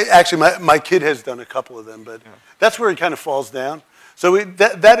 I actually, my kid has done a couple of them, but that's where it kind of falls down. So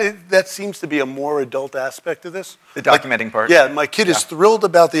that seems to be a more adult aspect of this. The documenting part? Yeah, my kid is thrilled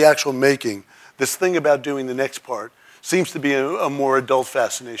about the actual making. This thing about doing the next part seems to be a more adult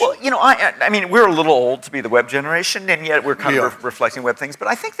fascination. Well, I mean, we're a little old to be the web generation, and yet we're kind of reflecting web things. But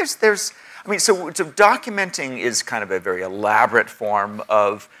I think there's so documenting is kind of a very elaborate form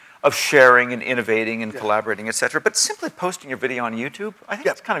of sharing and innovating and collaborating, et cetera. But simply posting your video on YouTube, I think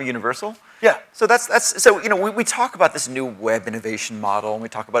that's kind of universal. Yeah. So we talk about this new web innovation model, and we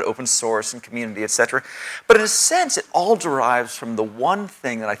talk about open source and community, et cetera. But in a sense, it all derives from the one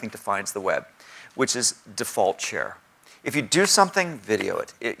thing that I think defines the web, which is default share. If you do something, video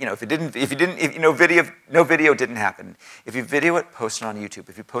it. No video didn't happen. If you video it, post it on YouTube.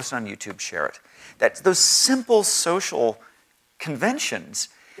 If you post it on YouTube, share it. Those simple social conventions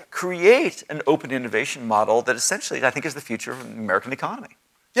create an open innovation model that essentially I think is the future of the American economy.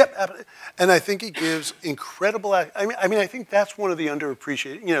 Yep, and I think it gives incredible. I think that's one of the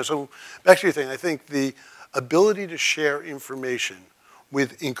underappreciated. So back to your thing, I think the ability to share information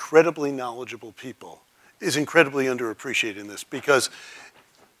with incredibly knowledgeable people is incredibly underappreciated in this, because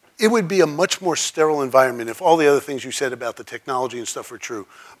it would be a much more sterile environment if all the other things you said about the technology and stuff were true,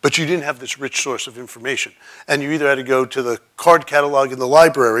 but you didn't have this rich source of information. And you either had to go to the card catalog in the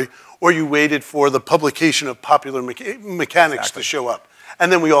library, or you waited for the publication of popular mechanics to show up.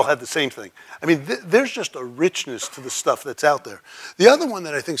 And then we all had the same thing. I mean, there's just a richness to the stuff that's out there. The other one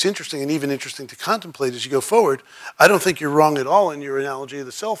that I think is interesting, and even interesting to contemplate as you go forward, I don't think you're wrong at all in your analogy of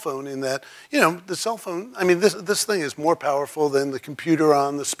the cell phone, in that, you know, the cell phone, I mean, this thing is more powerful than the computer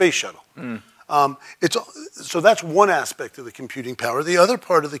on the space shuttle. So that's one aspect of the computing power. The other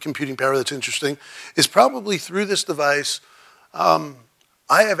part of the computing power that's interesting is probably through this device, I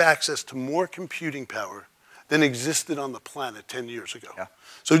have access to more computing power than existed on the planet 10 years ago. Yeah.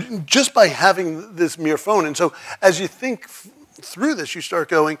 So just by having this mere phone, and so as you think through this, you start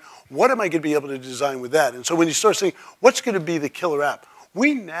going, what am I going to be able to design with that? And so when you start saying, what's going to be the killer app?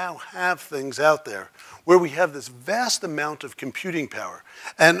 We now have things out there where we have this vast amount of computing power.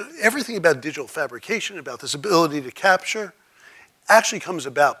 And everything about digital fabrication, about this ability to capture, actually comes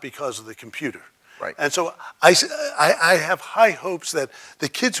about because of the computer. Right. And so I have high hopes that the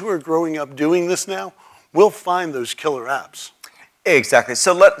kids who are growing up doing this now will find those killer apps. Exactly.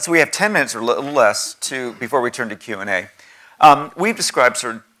 So we have 10 minutes or less before we turn to Q&A. We've described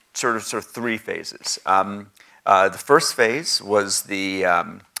sort of three phases. The first phase was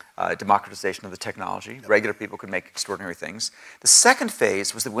the democratization of the technology. Yep. Regular people could make extraordinary things. The second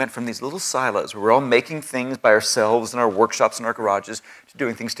phase was that we went from these little silos where we're all making things by ourselves in our workshops and our garages to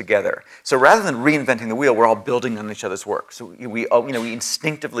doing things together. So rather than reinventing the wheel, we're all building on each other's work. So we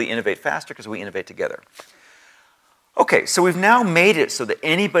instinctively innovate faster because we innovate together. Okay, so we've now made it so that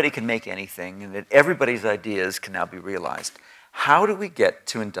anybody can make anything and that everybody's ideas can now be realized. How do we get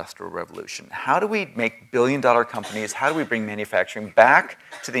to industrial revolution? How do we make billion-dollar companies? How do we bring manufacturing back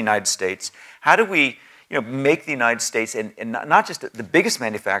to the United States? How do we make the United States, and not just the biggest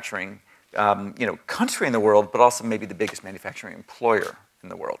manufacturing country in the world, but also maybe the biggest manufacturing employer in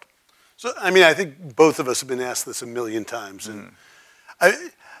the world? So, I mean, I think both of us have been asked this a million times. And I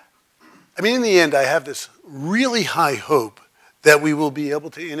mean, in the end, I have this really high hope that we will be able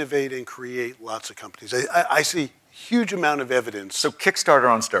to innovate and create lots of companies. I see huge amount of evidence. So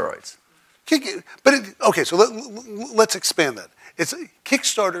Kickstarter on steroids. Okay, so let's expand that.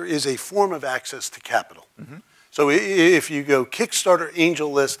 Kickstarter is a form of access to capital. Mm-hmm. So if you go Kickstarter,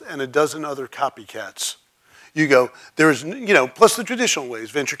 AngelList, and a dozen other copycats, you go, there's, plus the traditional ways,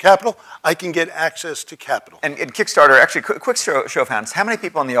 venture capital, I can get access to capital. And Kickstarter, actually, quick show of hands, how many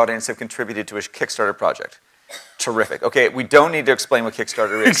people in the audience have contributed to a Kickstarter project? Terrific. Okay, we don't need to explain what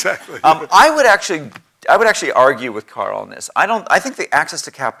Kickstarter is. Exactly. I would actually argue with Carl on this. I think the access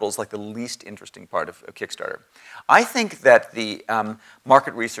to capital is like the least interesting part of Kickstarter. I think that the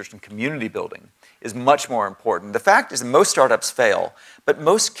market research and community building is much more important. The fact is that most startups fail, but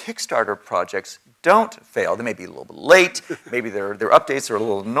most Kickstarter projects don't fail. They may be a little bit late, maybe their updates are a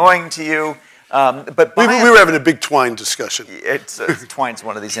little annoying to you. But we were having a big Twine discussion. Twine's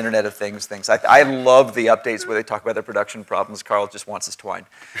one of these Internet of Things things. I love the updates where they talk about their production problems. Carl just wants his Twine.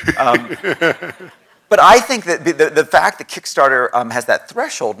 But I think that the fact that Kickstarter has that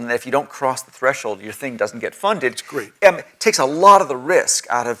threshold, and that if you don't cross the threshold, your thing doesn't get funded, it's great. Takes a lot of the risk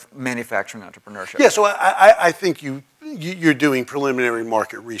out of manufacturing entrepreneurship. Yeah, so I think you're doing preliminary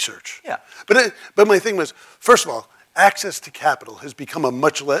market research. Yeah. But my thing was, first of all, access to capital has become a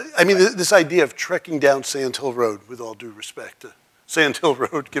much less, I mean, this idea of trekking down Sand Hill Road, with all due respect to Sand Hill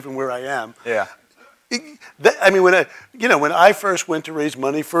Road, given where I am. Yeah. I mean, when I first went to raise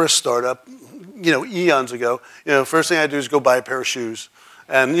money for a startup, eons ago, first thing I do is go buy a pair of shoes.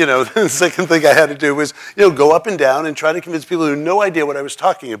 And, the second thing I had to do was, go up and down and try to convince people who had no idea what I was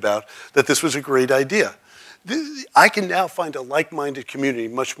talking about that this was a great idea. I can now find a like-minded community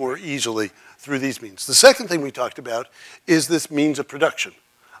much more easily through these means. The second thing we talked about is this means of production.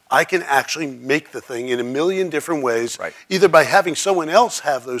 I can actually make the thing in a million different ways, right, either by having someone else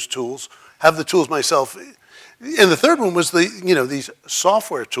have those tools, have the tools myself. And the third one was these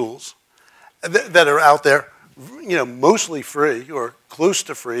software tools that are out there, mostly free or close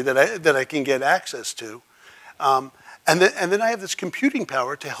to free that I can get access to. And then I have this computing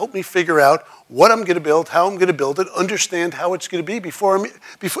power to help me figure out what I'm going to build, how I'm going to build it, understand how it's going to be before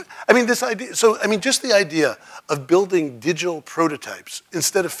this idea. So just the idea of building digital prototypes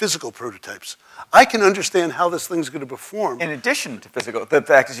instead of physical prototypes. I can understand how this thing's going to perform. In addition to physical, the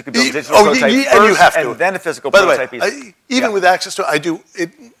fact is you can build digital prototypes first, and then a physical prototype. By the way, even with access to it, I do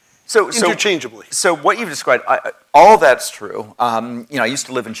it. interchangeably. So what you've described, all that's true. I used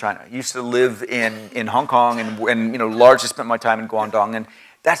to live in China. I used to live in Hong Kong and largely spent my time in Guangdong. And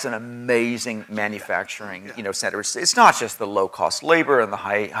that's an amazing manufacturing center. It's not just the low-cost labor and the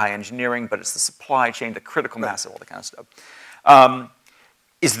high engineering, but it's the supply chain, the critical mass of all the kind of stuff.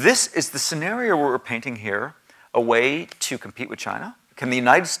 Is the scenario we're painting here a way to compete with China? Can the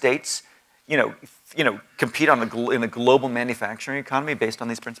United States, compete in a global manufacturing economy based on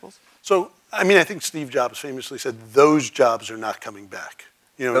these principles? So, I think Steve Jobs famously said those jobs are not coming back.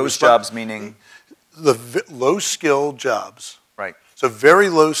 Those jobs meaning? The low-skilled jobs. Right. So very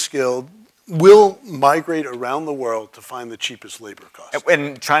low-skilled will migrate around the world to find the cheapest labor cost.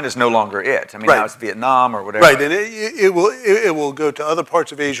 And China's no longer it. Right. Now it's Vietnam or whatever. Right, and it will go to other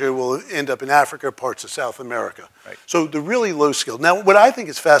parts of Asia, it will end up in Africa, parts of South America. Right. So the really low-skilled. Now, what I think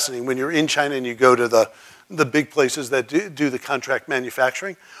is fascinating when you're in China and you go to the big places that do the contract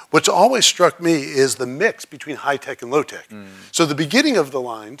manufacturing, what's always struck me is the mix between high-tech and low-tech. So the beginning of the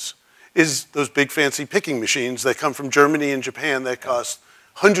lines is those big fancy picking machines that come from Germany and Japan that cost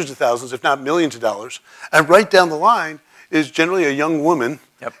hundreds of thousands, if not millions of dollars. And right down the line is generally a young woman,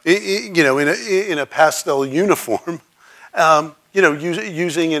 in a pastel uniform,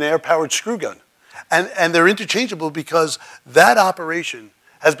 using an air-powered screw gun. And they're interchangeable because that operation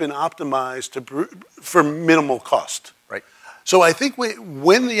has been optimized for minimal cost. Right. So I think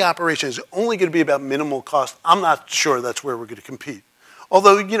when the operation is only going to be about minimal cost, I'm not sure that's where we're going to compete.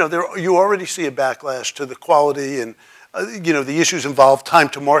 Although, you already see a backlash to the quality and, the issues involved, time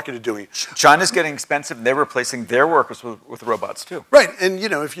to market of doing it. China's getting expensive, and they're replacing their workers with robots, too. Right, and,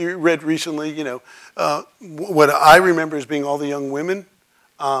 if you read recently, what I remember as being all the young women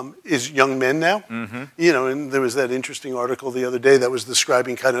is young men now. Mm-hmm. And there was that interesting article the other day that was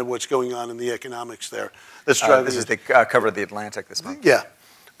describing kind of what's going on in the economics there. That's driving this is the cover of The Atlantic this month. Yeah.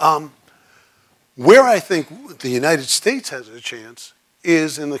 Where I think the United States has a chance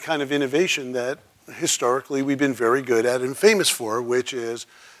is in the kind of innovation that historically we've been very good at and famous for, which is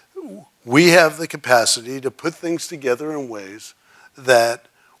we have the capacity to put things together in ways that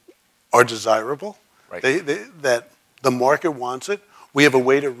are desirable, right. That the market wants it. We have a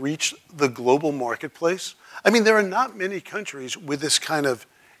way to reach the global marketplace. There are not many countries with this kind of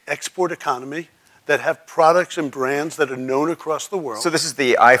export economy that have products and brands that are known across the world. So this is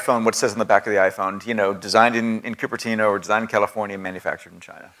the iPhone, what it says on the back of the iPhone, designed in Cupertino or designed in California, manufactured in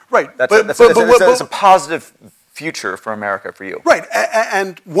China. Right. That's a positive future for America, for you. Right.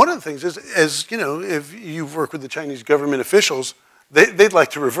 And one of the things is, if you've worked with the Chinese government officials, they'd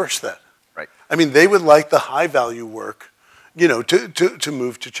like to reverse that. Right. They would like the high-value work, to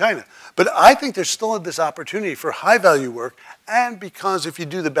move to China. But I think there's still this opportunity for high-value work, and because if you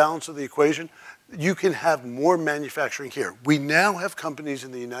do the balance of the equation, you can have more manufacturing here. We now have companies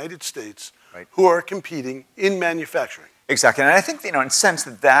in the United States who are competing in manufacturing. Exactly, and I think, in a sense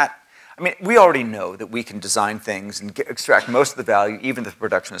that we already know that we can design things and extract most of the value, even if the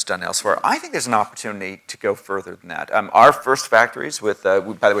production is done elsewhere. I think there's an opportunity to go further than that. Our first factories with, by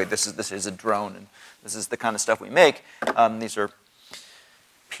the way, this is a drone, and this is the kind of stuff we make. These are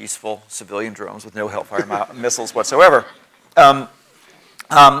peaceful civilian drones with no Hellfire missiles whatsoever.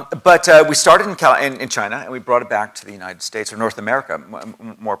 But we started in China, and we brought it back to the United States, or North America,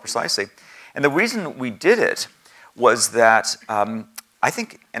 more precisely. And the reason we did it was that I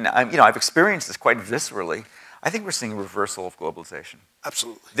think, and I've experienced this quite viscerally, I think we're seeing a reversal of globalization.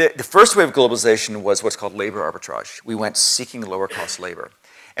 Absolutely. The first wave of globalization was what's called labor arbitrage. We went seeking lower cost labor.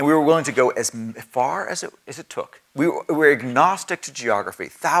 And we were willing to go as far as it took. We were agnostic to geography,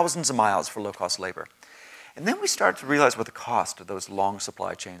 thousands of miles for low-cost labor. And then we started to realize what the cost of those long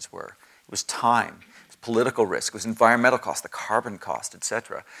supply chains were. It was time, it was political risk, it was environmental cost, the carbon cost, et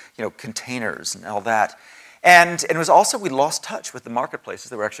cetera, containers and all that. And it was also, we lost touch with the marketplaces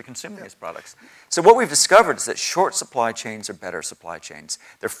that were actually consuming these products. So what we've discovered is that short supply chains are better supply chains.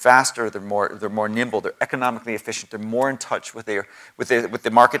 They're faster, they're more nimble, they're economically efficient, they're more in touch with the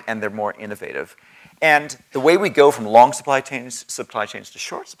market, and they're more innovative. And the way we go from long supply chains to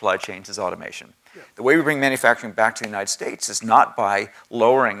short supply chains is automation. Yeah. The way we bring manufacturing back to the United States is not by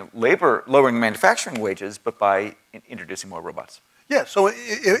lowering manufacturing wages, but by introducing more robots. Yeah, so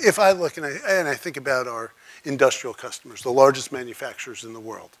if I look and I think about our industrial customers, the largest manufacturers in the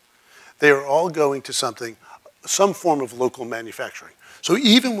world, they are all going to some form of local manufacturing. So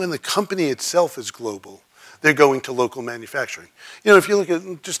even when the company itself is global, they're going to local manufacturing. If you look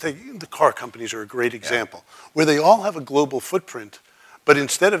at, just take the car companies are a great example, where they all have a global footprint, but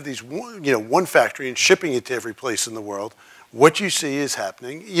instead of these one factory and shipping it to every place in the world, what you see is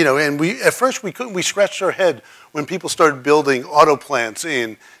happening. You know, and at first we scratched our head when people started building auto plants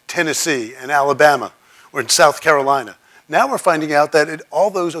in Tennessee and Alabama or in South Carolina. Now we're finding out that at all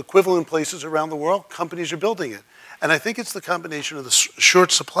those equivalent places around the world, companies are building it. And I think it's the combination of the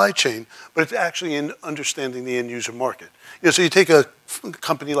short supply chain, but it's actually in understanding the end user market. You know, so you take a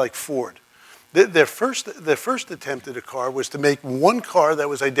company like Ford. Their first attempt at a car was to make one car that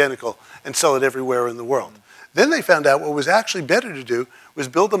was identical and sell it everywhere in the world. Then they found out what was actually better to do was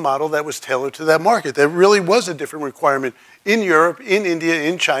build a model that was tailored to that market. There really was a different requirement in Europe, in India,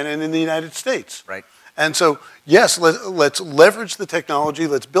 in China, and in the United States. Right. And so, yes, let's leverage the technology.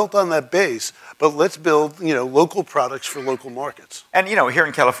 Let's build on that base, but let's build, you know, local products for local markets. And you know, here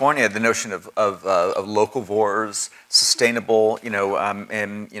in California, the notion of locavores, sustainable, you know,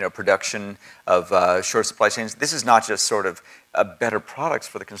 and you know, production of short supply chains. This is not just sort of better products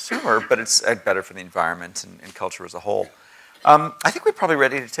for the consumer, but it's better for the environment and culture as a whole. I think we're probably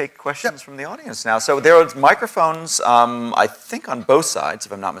ready to take questions from the audience now. So there are microphones, I think, on both sides,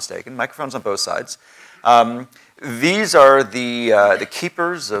 if I'm not mistaken. Microphones on both sides. These are the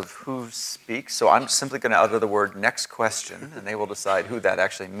keepers of who speaks. So I'm simply going to utter the word "next question," and they will decide who that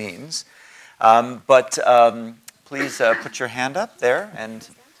actually means. Please put your hand up there, and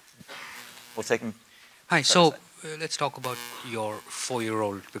we'll take them. Hi. So let's talk about your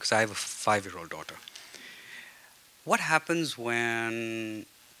 4-year-old, because I have a 5-year-old daughter. What happens when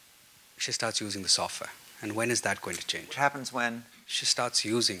she starts using the software? And when is that going to change? What happens when she starts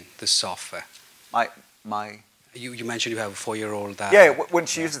using the software? You mentioned you have a 4-year-old that... Yeah, when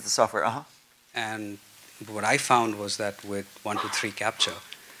she uses the software, And what I found was that with 1, 2, 3 capture,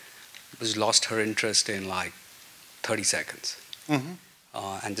 was lost her interest in like 30 seconds. Mm-hmm.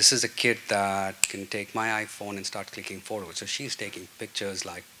 And this is a kid that can take my iPhone and start clicking forward. So she's taking pictures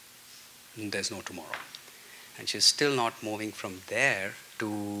like there's no tomorrow. And she's still not moving from there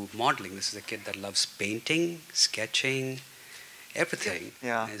to modeling. This is a kid that loves painting, sketching, everything.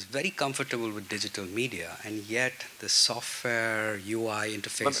 Yeah. And is very comfortable with digital media, and yet the software UI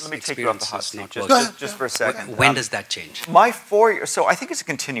interface let me take you off the hot experience seat is not working. just for a second. When does that change? So I think it's a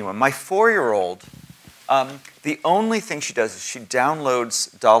continuum. My 4-year-old, the only thing she does is she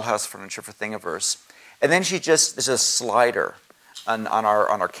downloads Dollhouse Furniture for Thingiverse, and then there's a slider on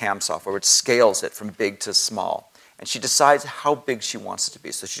our CAM software, which scales it from big to small. And she decides how big she wants it to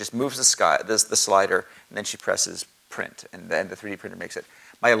be. So she just moves the slider, and then she presses print, and then the 3D printer makes it.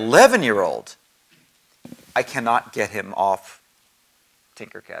 My 11-year-old, I cannot get him off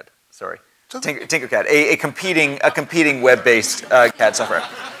Tinkercad. Sorry, Tinkercad, a competing web-based CAD software.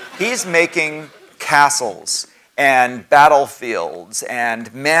 He's making castles and battlefields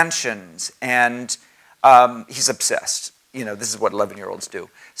and mansions, and he's obsessed. You know, this is what 11-year-olds do.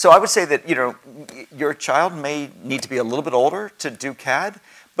 So I would say that, you know, your child may need to be a little bit older to do CAD,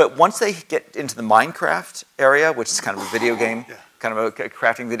 but once they get into the Minecraft area, which is kind of a video game, kind of a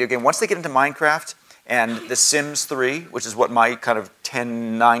crafting video game, once they get into Minecraft and The Sims 3, which is what my kind of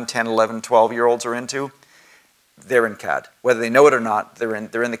 9, 10, 11, 12-year-olds are into, they're in CAD. Whether they know it or not, they're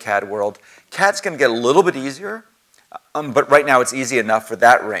in the CAD world. CAD's going to get a little bit easier, but right now it's easy enough for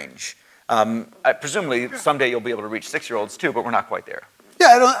that range. Presumably someday you'll be able to reach 6-year-olds too, but we're not quite there.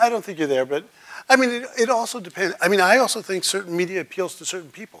 Yeah, I don't think you're there, but I mean, it also depends. I mean, I also think certain media appeals to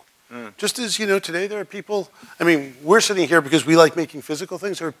certain people. Just as, you know, today there are people, I mean, we're sitting here because we like making physical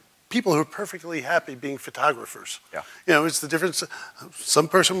things. There are people who are perfectly happy being photographers. Yeah. You know, it's the difference. Some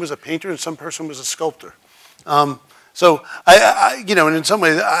person was a painter and some person was a sculptor. So you know, and in some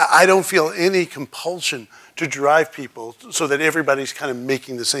ways, I don't feel any compulsion to drive people so that everybody's kind of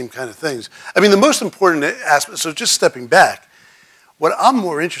making the same kind of things. I mean, the most important aspect, so just stepping back, what I'm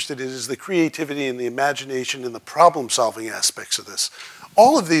more interested in is the creativity and the imagination and the problem-solving aspects of this.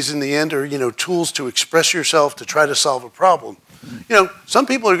 All of these in the end are, you know, tools to express yourself, to try to solve a problem. You know, some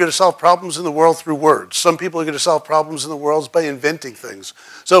people are going to solve problems in the world through words. Some people are going to solve problems in the world by inventing things.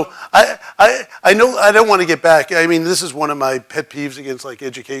 So I know I don't want to get back. I mean, this is one of my pet peeves against like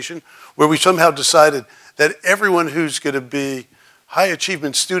education, where we somehow decided that everyone who's going to be high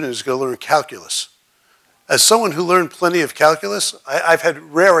achievement student is going to learn calculus. As someone who learned plenty of calculus, I've had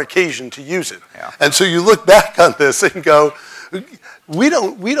rare occasion to use it. Yeah. And so you look back on this and go, we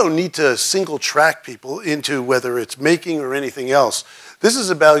don't need to single track people into whether it's making or anything else. This is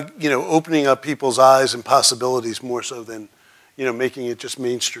about, you know, opening up people's eyes and possibilities more so than, you know, making it just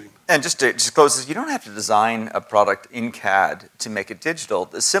mainstream. And just to close this, you don't have to design a product in CAD to make it digital.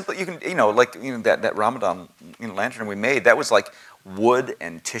 Simply, you can, you know, like, you know, that Ramadan, you know, lantern we made, that was like wood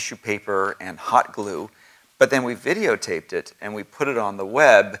and tissue paper and hot glue. but then we videotaped it and we put it on the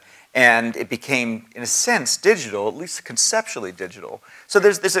web, and it became, in a sense, digital, at least conceptually digital. So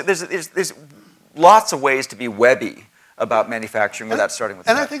there's lots of ways to be webby about manufacturing without starting with.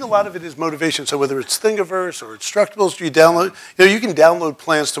 And I think a lot of it is motivation. So whether it's Thingiverse or Instructables, you download, you can download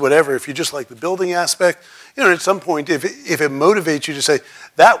plans to whatever if you just like the building aspect. At some point, if it motivates you to say,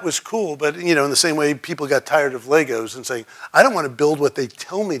 that was cool, but in the same way people got tired of Legos and saying, I don't want to build what they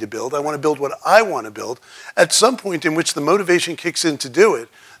tell me to build, I want to build what I want to build. At some point in which the motivation kicks in to do it,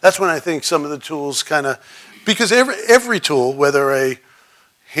 that's when I think some of the tools kind of, because every tool, whether a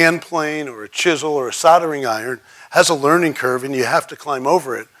hand plane or a chisel or a soldering iron, has a learning curve and you have to climb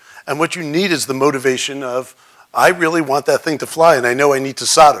over it. And what you need is the motivation of, I really want that thing to fly and I know I need to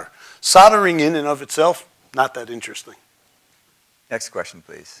solder. Soldering in and of itself, not that interesting. Next question,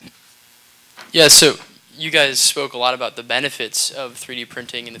 please. Yeah, so you guys spoke a lot about the benefits of 3D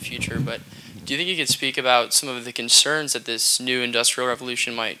printing in the future, but do you think you could speak about some of the concerns that this new industrial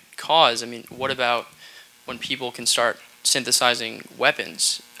revolution might cause? I mean, what about when people can start synthesizing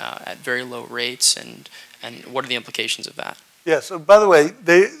weapons at very low rates, and what are the implications of that? Yeah, so by the way,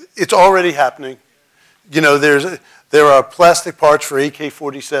 it's already happening. There are plastic parts for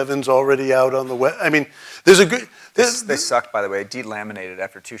AK-47s already out on the web. I mean, there's a good... They sucked, by the way, delaminated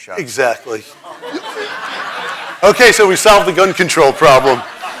after 2 shots. Exactly. Okay, so we solved the gun control problem.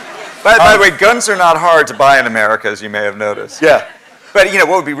 By the way, guns are not hard to buy in America, as you may have noticed. Yeah. But what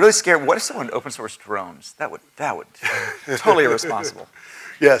would be really scary, what if someone open sourced drones? That would totally irresponsible.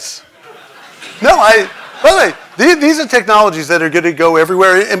 Yes. No, by the way, these are technologies that are going to go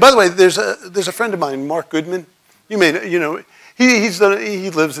everywhere. And by the way, there's a friend of mine, Mark Goodman. He lives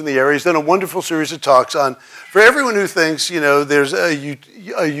in the area. He's done a wonderful series of talks on, for everyone who thinks, there's a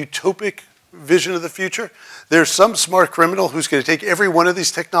utopic vision of the future, there's some smart criminal who's going to take every one of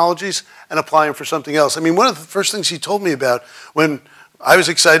these technologies and apply them for something else. I mean, one of the first things he told me about when I was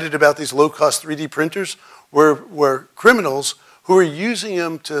excited about these low-cost 3D printers were criminals who were using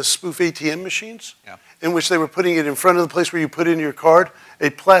them to spoof ATM machines, in which they were putting it in front of the place where you put in your card, a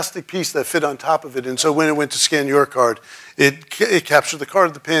plastic piece that fit on top of it. And so when it went to scan your card, it captured the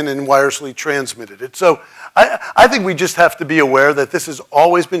card, the pin, and wirelessly transmitted it. So I think we just have to be aware that this has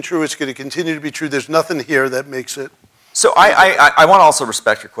always been true. It's going to continue to be true. There's nothing here that makes it. So I want to also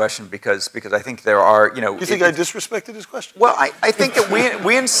respect your question because I think there are, You think I disrespected his question? Well, I think that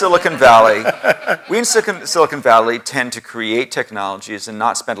we in Silicon Valley tend to create technologies and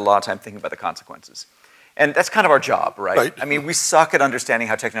not spend a lot of time thinking about the consequences. And that's kind of our job, right? I mean, we suck at understanding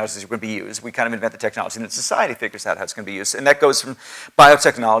how technologies are going to be used. We kind of invent the technology, and then society figures out how it's going to be used. And that goes from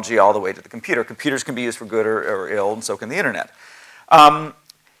biotechnology all the way to the computer. Computers can be used for good or ill, and so can the internet.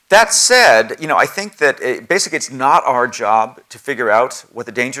 That said, I think that basically it's not our job to figure out what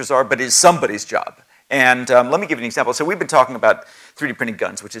the dangers are, but it is somebody's job. And let me give you an example. So we've been talking about 3D printing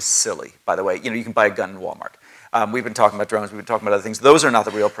guns, which is silly, by the way. You can buy a gun in Walmart. We've been talking about drones. We've been talking about other things. Those are not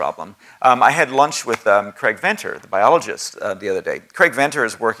the real problem. I had lunch with Craig Venter, the biologist, the other day. Craig Venter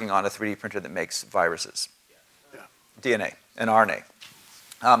is working on a 3D printer that makes viruses, DNA and RNA.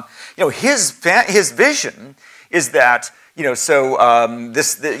 His vision is that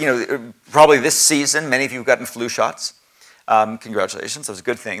probably this season, many of you have gotten flu shots. Congratulations, that was a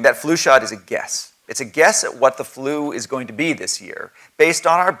good thing. That flu shot is a guess. It's a guess at what the flu is going to be this year, based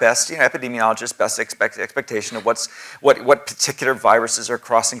on our best epidemiologists' best expectation of what particular viruses are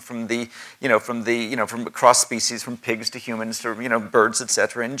crossing from across species, from pigs to humans to birds,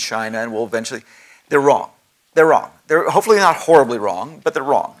 etc. in China, and will eventually. They're wrong. They're wrong. They're hopefully not horribly wrong, but they're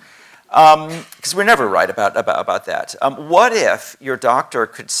wrong. Because we're never right about that. What if your doctor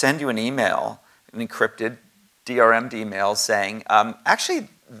could send you an email, an encrypted, DRM'd email saying, actually,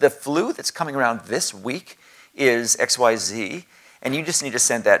 the flu that's coming around this week is XYZ, and you just need to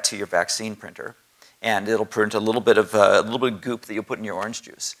send that to your vaccine printer, and it'll print a little bit of goop that you'll put in your orange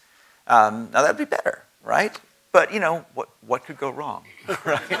juice. Now that'd be better, right? But what could go wrong,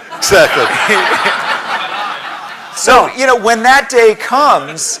 right? Exactly. So when that day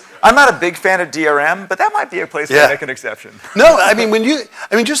comes. I'm not a big fan of DRM, but that might be a place to make an exception. No, I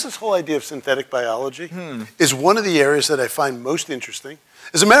mean, just this whole idea of synthetic biology is one of the areas that I find most interesting.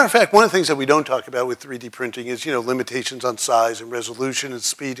 As a matter of fact, one of the things that we don't talk about with 3D printing is, limitations on size and resolution and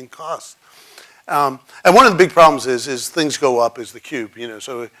speed and cost. And one of the big problems is things go up as the cube,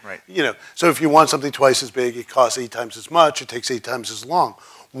 So, so if you want something twice as big, it costs 8 times as much, it takes 8 times as long.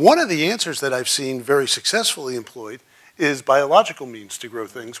 One of the answers that I've seen very successfully employed is biological means to grow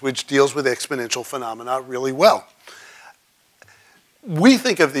things, which deals with exponential phenomena really well. We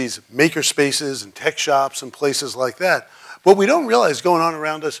think of these makerspaces and tech shops and places like that. What we don't realize going on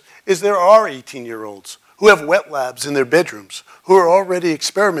around us is there are 18-year-olds who have wet labs in their bedrooms, who are already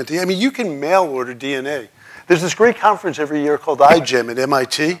experimenting. I mean, you can mail order DNA. There's this great conference every year called iGEM at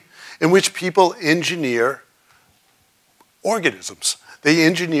MIT, in which people engineer organisms. They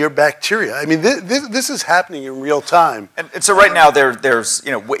engineer bacteria. I mean, this is happening in real time. And so right now, there's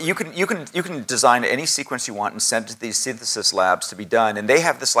you can design any sequence you want and send it to these synthesis labs to be done, and they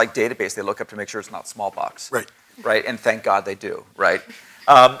have this like database they look up to make sure it's not smallpox. Right. Right. And thank God they do. Right.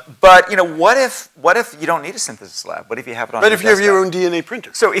 But what if you don't need a synthesis lab? What if you have it on? But your if you have your desktop? own DNA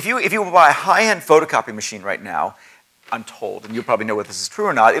printer. So if you buy a high-end photocopy machine right now, I'm told, and you'll probably know whether this is true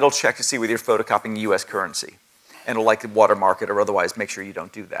or not, it'll check to see whether you're photocopying U.S. currency. And it'll likely watermark it or otherwise make sure you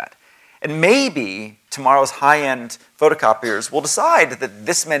don't do that. And maybe tomorrow's high-end photocopiers will decide that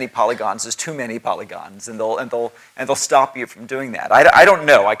this many polygons is too many polygons, and they'll stop you from doing that. I don't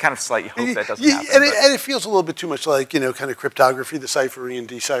know. I kind of slightly hope that doesn't happen. And it feels a little bit too much like kind of cryptography, the ciphering and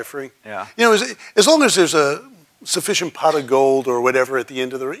deciphering. Yeah. As long as there's a sufficient pot of gold or whatever at the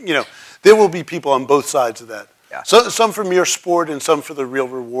end of the there will be people on both sides of that. Yeah. So some for mere sport and some for the real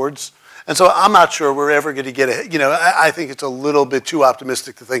rewards. And so I'm not sure we're ever going to get ahead. I think it's a little bit too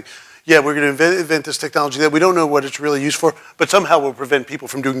optimistic to think, yeah, we're going to invent this technology that we don't know what it's really used for, but somehow we'll prevent people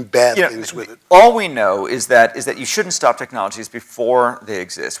from doing bad things with it. All we know is that you shouldn't stop technologies before they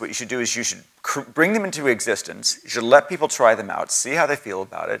exist. What you should do is you should bring them into existence. You should let people try them out, see how they feel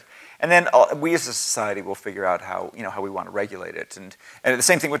about it, and then we as a society will figure out how we want to regulate it. And the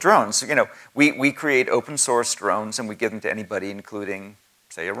same thing with drones. We create open source drones and we give them to anybody, including,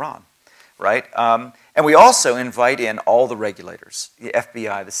 say, Iran. Right? And we also invite in all the regulators, the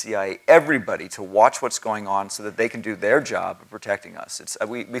FBI, the CIA, everybody to watch what's going on so that they can do their job of protecting us.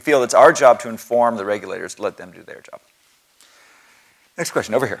 We feel it's our job to inform the regulators to let them do their job. Next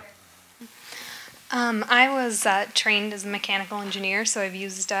question, over here. I was trained as a mechanical engineer, so I've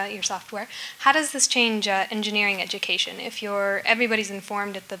used your software. How does this change engineering education? If everybody's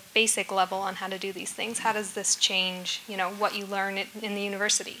informed at the basic level on how to do these things, how does this change what you learn in the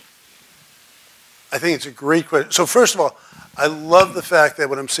university? I think it's a great question. So first of all, I love the fact that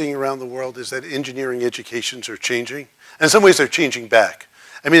what I'm seeing around the world is that engineering educations are changing. And in some ways, they're changing back.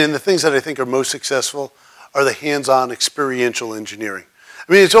 I mean, and the things that I think are most successful are the hands-on experiential engineering.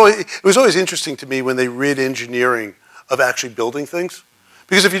 I mean, it was always interesting to me when they rid engineering of actually building things.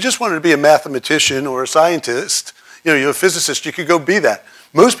 Because if you just wanted to be a mathematician or a scientist, you're a physicist, you could go be that.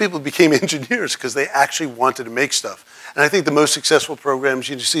 Most people became engineers because they actually wanted to make stuff. And I think the most successful programs,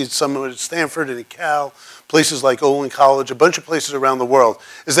 you see some at Stanford and at Cal, places like Olin College, a bunch of places around the world,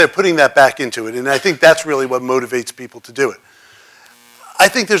 is they're putting that back into it. And I think that's really what motivates people to do it. I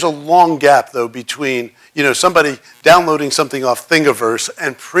think there's a long gap, though, between somebody downloading something off Thingiverse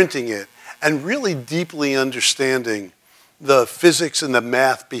and printing it and really deeply understanding the physics and the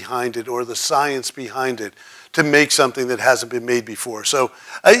math behind it or the science behind it to make something that hasn't been made before. So,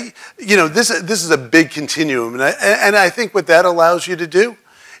 this is a big continuum, and I think what that allows you to do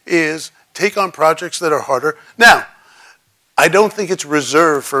is take on projects that are harder. Now, I don't think it's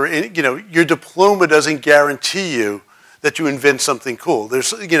reserved for your diploma doesn't guarantee you that you invent something cool.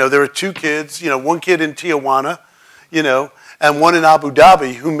 There are two kids, one kid in Tijuana, and one in Abu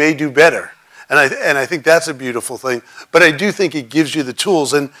Dhabi who may do better, and I think that's a beautiful thing. But I do think it gives you the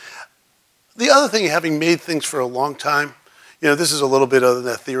tools. And the other thing, having made things for a long time, this is a little bit of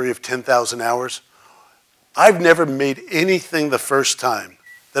that theory of 10,000 hours. I've never made anything the first time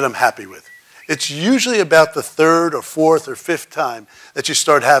that I'm happy with. It's usually about the third or fourth or fifth time that you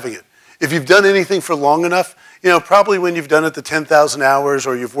start having it. If you've done anything for long enough, probably when you've done it the 10,000 hours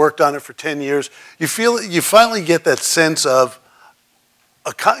or you've worked on it for 10 years, you finally get that sense of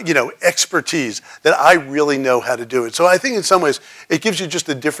expertise that I really know how to do it. So I think in some ways it gives you just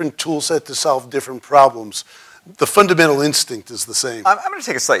a different tool set to solve different problems. The fundamental instinct is the same. I'm going to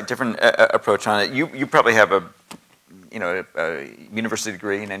take a slightly different approach on it. You probably have a university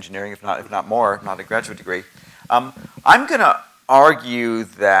degree in engineering, if not more, not a graduate degree. I'm going to argue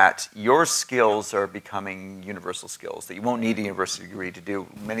that your skills are becoming universal skills, that you won't need a university degree to do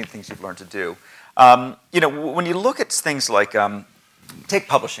many things you've learned to do. When you look at things like take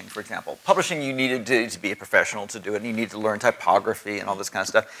publishing, for example. Publishing, you needed to be a professional to do it, and you need to learn typography and all this kind of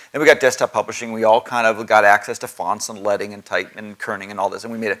stuff. Then we got desktop publishing. We all kind of got access to fonts and leading and type and kerning and all this,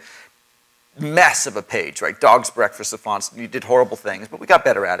 and we made a mess of a page, right? Dog's breakfast of fonts. You did horrible things, but we got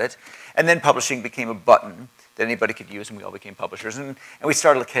better at it. And then publishing became a button that anybody could use, and we all became publishers. And we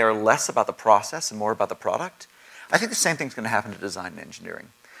started to care less about the process and more about the product. I think the same thing's going to happen to design and engineering.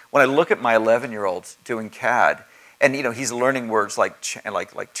 When I look at my 11-year-old doing CAD, and he's learning words like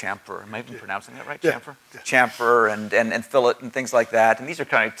chamfer. Am I even pronouncing that right? Yeah. Chamfer? Yeah. Chamfer and fillet and things like that. And these are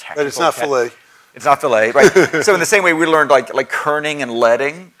kind of technical. But it's not fillet. It's not filet, right? So in the same way we learned like kerning and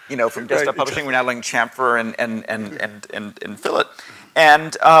leading, you know, from desktop publishing, we're now learning chamfer and fillet.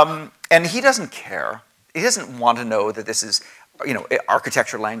 And he doesn't care. He doesn't want to know that this is, you know,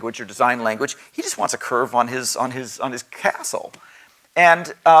 architecture language or design language. He just wants a curve on his castle.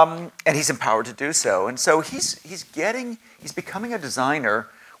 And he's empowered to do so. And so he's becoming a designer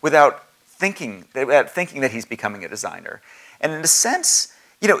without thinking that he's becoming a designer. And in a sense,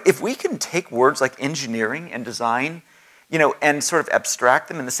 you know, if we can take words like engineering and design, you know, and sort of abstract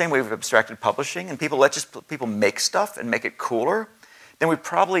them in the same way we've abstracted publishing, and let people make stuff and make it cooler, then we've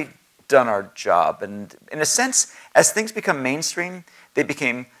probably done our job. And in a sense, as things become mainstream, they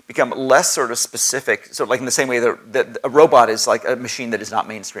become less sort of specific. So like in the same way that a robot is like a machine that is not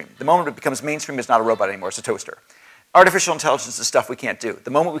mainstream. The moment it becomes mainstream, it's not a robot anymore, it's a toaster. Artificial intelligence is stuff we can't do. The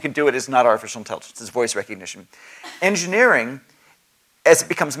moment we can do it is not artificial intelligence, it's voice recognition. Engineering, as it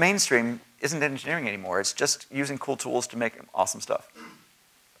becomes mainstream, isn't engineering anymore. It's just using cool tools to make awesome stuff.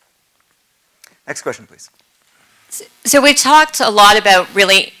 Next question, please. So we've talked a lot about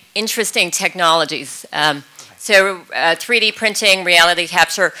really interesting technologies. So 3D printing, reality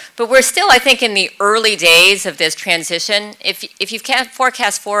capture, but we're still, I think, in the early days of this transition. If you can't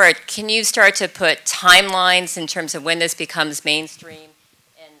forecast forward, can you start to put timelines in terms of when this becomes mainstream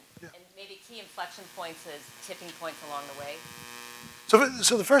and maybe key inflection points as tipping points along the way?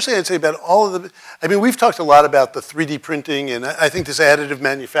 So the first thing I'd say about all of I mean, we've talked a lot about the 3D printing, and I think this additive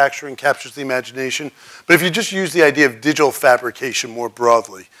manufacturing captures the imagination. But if you just use the idea of digital fabrication more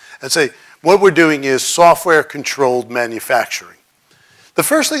broadly, and say, what we're doing is software-controlled manufacturing. The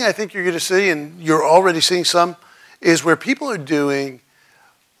first thing I think you're going to see, and you're already seeing some, is where people are doing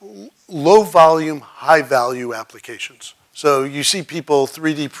low-volume, high-value applications. So you see people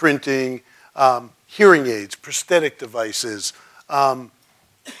 3D printing hearing aids, prosthetic devices,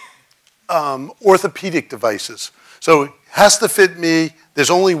 orthopedic devices. So it has to fit me.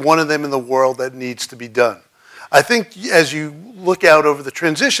 There's only one of them in the world that needs to be done. I think as you look out over the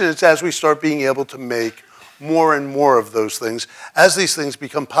transition, it's as we start being able to make more and more of those things as these things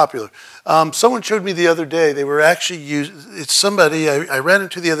become popular. Someone showed me the other day, they were actually it's somebody I ran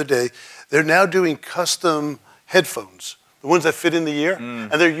into the other day, they're now doing custom headphones, the ones that fit in the ear,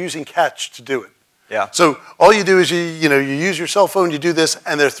 and they're using Catch to do it. Yeah. So all you do is you use your cell phone, you do this,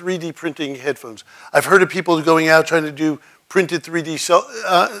 and they're 3D printing headphones. I've heard of people going out trying to do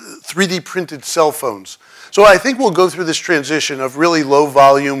 3D printed cell phones. So I think we'll go through this transition of really low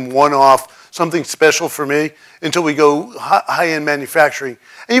volume, one-off, something special for me, until we go high-end manufacturing.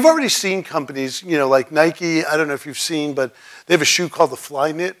 And you've already seen companies, you know, like Nike, I don't know if you've seen, but they have a shoe called the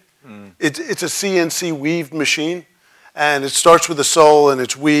Flyknit. It's a CNC weaved machine. And it starts with a sole and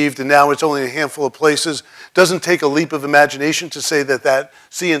it's weaved, and now it's only a handful of places. Doesn't take a leap of imagination to say that that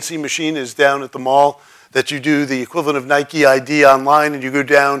CNC machine is down at the mall, that you do the equivalent of Nike ID online and you go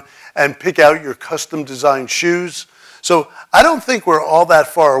down and pick out your custom designed shoes. So I don't think we're all that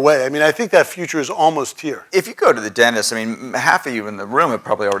far away. I mean, I think that future is almost here. If you go to the dentist, I mean, half of you in the room have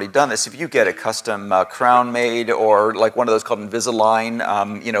probably already done this. If you get a custom crown made, or like one of those called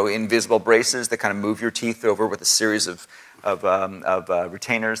Invisalign, you know, invisible braces that kind of move your teeth over with a series of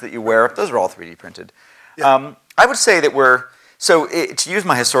retainers that you wear, those are all 3D printed. Yeah. I would say that to use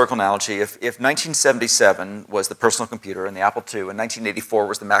my historical analogy, if 1977 was the personal computer and the Apple II, and 1984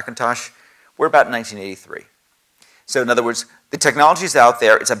 was the Macintosh, we're about 1983. So in other words, the technology is out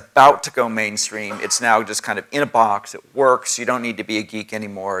there. It's about to go mainstream. It's now just kind of in a box. It works. You don't need to be a geek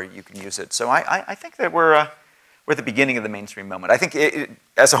anymore. You can use it. So I think that we're at the beginning of the mainstream moment. I think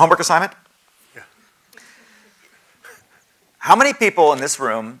as a homework assignment, yeah. How many people in this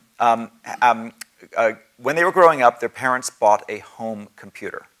room, when they were growing up, their parents bought a home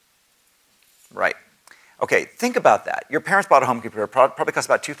computer? Right. Okay, think about that. Your parents bought a home computer. Probably cost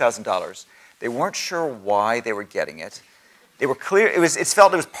about $2,000. They weren't sure why they were getting it. They were clear, it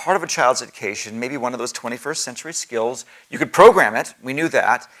felt it was part of a child's education, maybe one of those 21st century skills. You could program it, we knew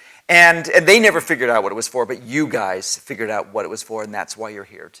that. And they never figured out what it was for, but you guys figured out what it was for, and that's why you're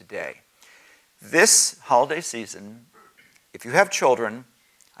here today. This holiday season, if you have children,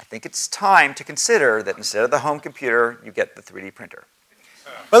 I think it's time to consider that instead of the home computer, you get the 3D printer.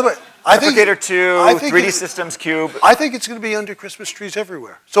 By the way, I think 3D Systems Cube. I think it's going to be under Christmas trees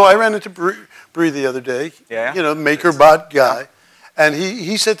everywhere. So I ran into Bree the other day, you know, MakerBot guy, and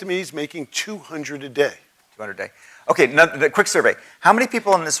he said to me he's making 200 a day. 200 a day. Okay, the quick survey. How many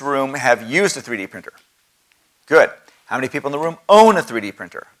people in this room have used a 3D printer? Good. How many people in the room own a 3D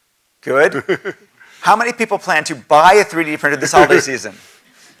printer? Good. How many people plan to buy a 3D printer this holiday season?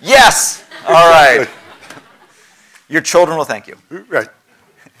 Yes! All right. Your children will thank you. Right.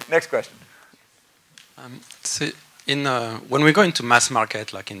 Next question. So when we go into mass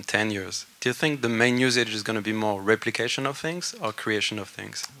market, like in 10 years, do you think the main usage is going to be more replication of things or creation of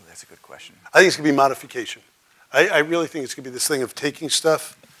things? Ooh, that's a good question. I think it's going to be modification. I really think it's going to be this thing of taking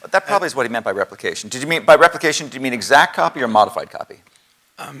stuff. That probably is what he meant by replication. Did you mean by replication? Do you mean exact copy or modified copy?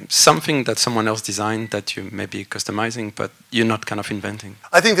 Something that someone else designed that you may be customizing, but you're not kind of inventing.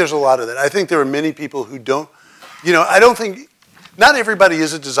 I think there's a lot of that. I think there are many people who don't, I don't think, not everybody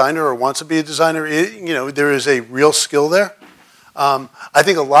is a designer or wants to be a designer. There is a real skill there. I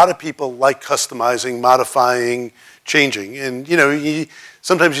think a lot of people like customizing, modifying, changing. And,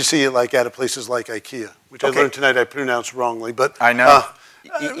 sometimes you see it like at places like IKEA, which I learned tonight I pronounced wrongly. But I know.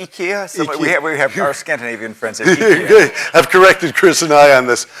 IKEA? IKEA. We have our Scandinavian friends at IKEA. I've corrected Chris and I on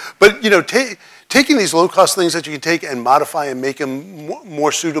this. But, taking these low-cost things that you can take and modify and make them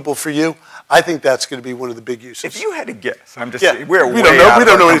more suitable for you, I think that's going to be one of the big uses. If you had to guess, we don't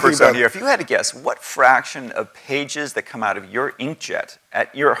know anything about here. If you had to guess, what fraction of pages that come out of your inkjet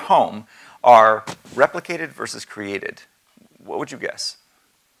at your home are replicated versus created? What would you guess?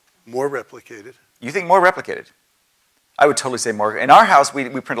 More replicated. You think more replicated? I would totally say more. In our house, we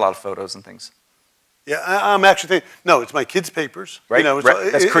print a lot of photos and things. Yeah, I'm actually thinking, no, it's my kids' papers. Right,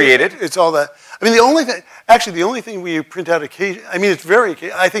 that's created. It's all that. I mean, the only thing we print out occasionally, it's very,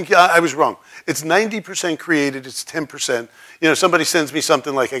 I think I was wrong. It's 90% created, it's 10%. Somebody sends me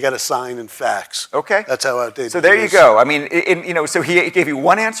something like, I got a sign and fax. Okay. That's how outdated So there you go. I mean, so he gave you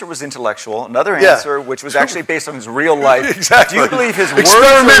one answer was intellectual, another answer which was actually based on his real life. Exactly. Do you believe his words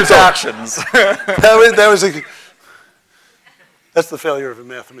or his actions? that was that's the failure of a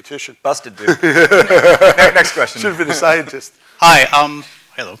mathematician. Busted, dude. Next question. Should have been a scientist. Hi.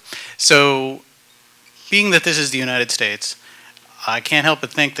 Hello. So, being that this is the United States, I can't help but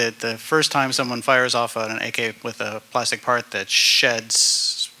think that the first time someone fires off an AK with a plastic part that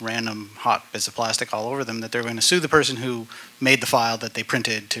sheds random hot bits of plastic all over them, that they're going to sue the person who made the file that they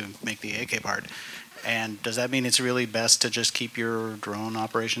printed to make the AK part. And does that mean it's really best to just keep your drone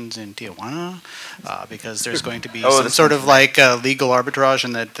operations in Tijuana? Because there's going to be some sort of like legal arbitrage,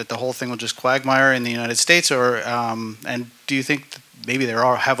 and that the whole thing will just quagmire in the United States? Or and do you think that maybe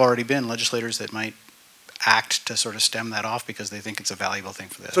have already been legislators that might act to sort of stem that off because they think it's a valuable thing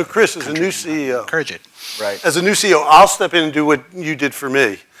for the So Chris, as a new CEO, encourage it. Right. As a new CEO, I'll step in and do what you did for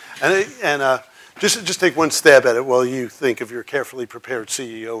me, and just take one stab at it while you think of your carefully prepared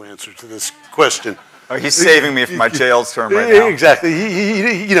CEO answer to this question. Oh, he's saving me from my jail's term right now. Exactly.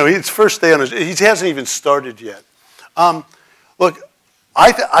 His first day on he hasn't even started yet. Look,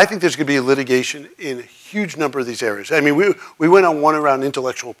 I think there's going to be litigation in a huge number of these areas. I mean, we went on one around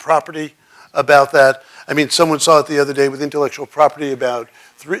intellectual property about that. I mean, someone saw it the other day with intellectual property about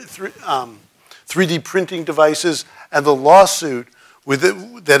 3D printing devices, and the lawsuit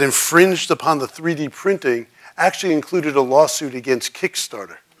that infringed upon the 3D printing actually included a lawsuit against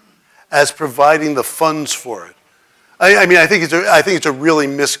Kickstarter as providing the funds for it. I think it's a really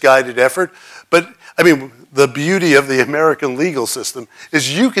misguided effort, but I mean, the beauty of the American legal system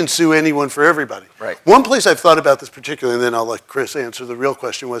is you can sue anyone for everybody. Right. One place I've thought about this particularly, and then I'll let Chris answer the real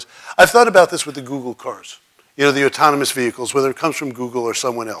question, was I've thought about this with the Google cars, the autonomous vehicles, whether it comes from Google or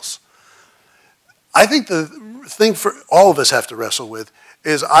someone else. I think the thing for all of us have to wrestle with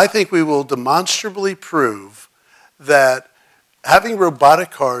is I think we will demonstrably prove that having robotic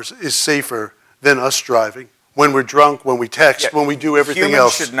cars is safer than us driving when we're drunk, when we text, when we do everything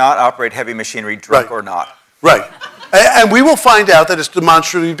else. Humans should not operate heavy machinery drunk or not. Right. And we will find out that it's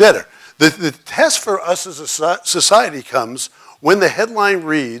demonstrably better. The test for us as a society comes when the headline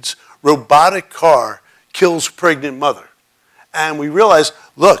reads, robotic car kills pregnant mother. And we realize,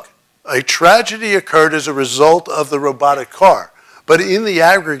 look, a tragedy occurred as a result of the robotic car. But in the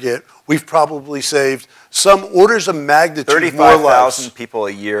aggregate, we've probably saved some orders of magnitude more lives. 35,000 people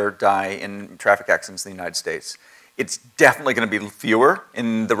a year die in traffic accidents in the United States. It's definitely going to be fewer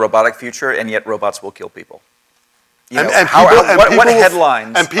in the robotic future, and yet robots will kill people. What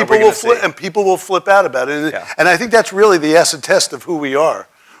headlines? And people will flip out about it. And I think that's really the acid test of who we are,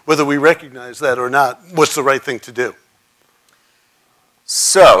 whether we recognize that or not. What's the right thing to do?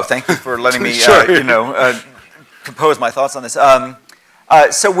 So, thank you for letting me, compose my thoughts on this.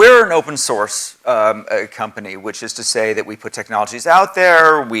 So we're an open source company, which is to say that we put technologies out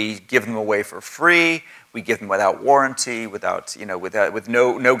there, we give them away for free, we give them without warranty, with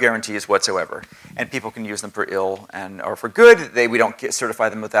no guarantees whatsoever, and people can use them for ill or for good. We don't certify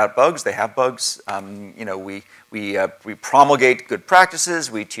them without bugs. They have bugs. We promulgate good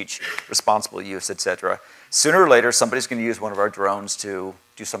practices. We teach responsible use, etc. Sooner or later, somebody's going to use one of our drones to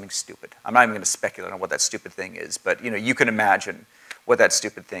do something stupid. I'm not even going to speculate on what that stupid thing is, but you can imagine what that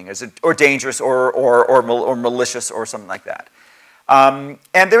stupid thing is, or dangerous, or malicious, or something like that. And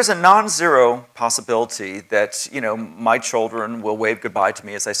there's a non-zero possibility that, you know, my children will wave goodbye to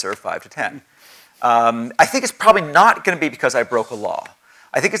me as I serve 5 to 10. I think it's probably not going to be because I broke a law.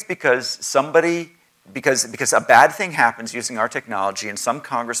 I think it's because because a bad thing happens using our technology, and some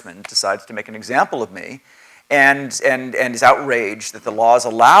congressman decides to make an example of me, and is outraged that the laws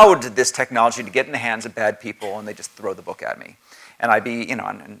allowed this technology to get in the hands of bad people, and they just throw the book at me. And I'd be, you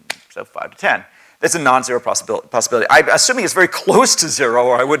know, so 5 to 10. That's a non-zero possibility. I'm assuming it's very close to zero,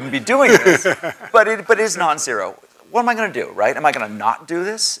 or I wouldn't be doing this. but it is non-zero. What am I going to do, right? Am I going to not do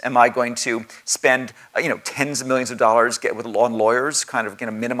this? Am I going to spend, you know, tens of millions of dollars on lawyers, kind of, you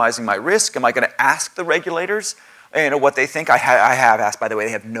know, minimizing my risk? Am I going to ask the regulators, you know, what they think? I have asked, by the way.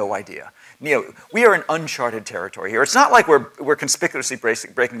 They have no idea. You know, we are in uncharted territory here. It's not like we're conspicuously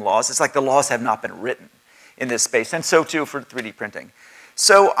breaking laws. It's like the laws have not been written in this space, and so too for 3D printing.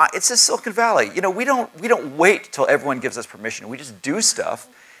 So it's a Silicon Valley. You know, we don't wait till everyone gives us permission. We just do stuff,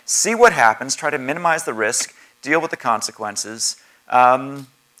 see what happens, try to minimize the risk, deal with the consequences. You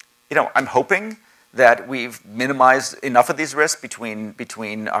know, I'm hoping that we've minimized enough of these risks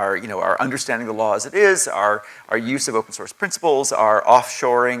between our, you know, our understanding of the law as it is, our use of open source principles, our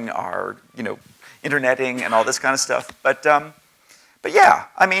offshoring, our, you know, interneting, and all this kind of stuff. But yeah,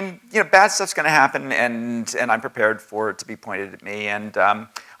 I mean, you know, bad stuff's going to happen, and I'm prepared for it to be pointed at me. And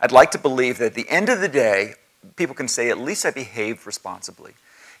I'd like to believe that at the end of the day, people can say, at least I behaved responsibly.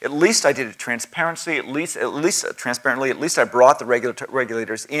 At least I did it transparently. At least transparently. At least I brought the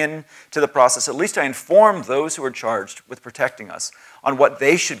regulators in to the process. At least I informed those who are charged with protecting us on what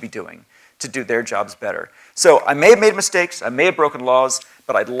they should be doing to do their jobs better. So I may have made mistakes. I may have broken laws.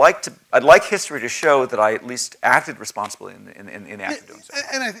 But I'd like history to show that I at least acted responsibly in the act of doing so.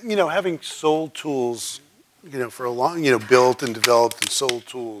 And I think, you know, having sold tools, you know, for a long, you know, built and developed and sold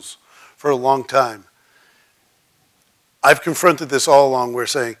tools for a long time, I've confronted this all along. Where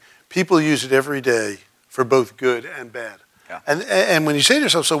saying people use it every day for both good and bad. Yeah. And when you say to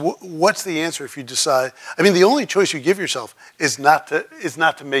yourself, so what's the answer if you decide? I mean, the only choice you give yourself is not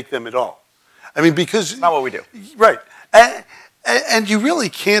to make them at all. I mean, because it's not what we do. Right. And you really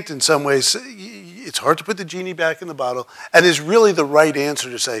can't, in some ways. It's hard to put the genie back in the bottle, and it's really the right answer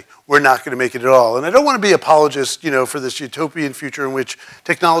to say, we're not going to make it at all. And I don't want to be apologist, you know, for this utopian future in which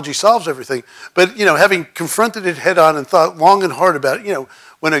technology solves everything, but, you know, having confronted it head on and thought long and hard about it, you know,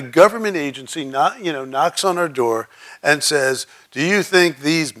 when a government agency knocks on our door and says, do you think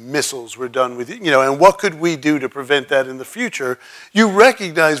these missiles were done with, you know, and what could we do to prevent that in the future, you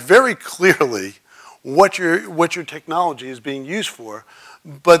recognize very clearly what your technology is being used for,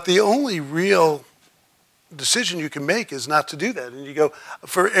 but the only real decision you can make is not to do that. And you go,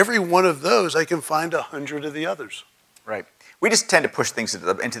 for every one of those, I can find 100 of the others. Right. We just tend to push things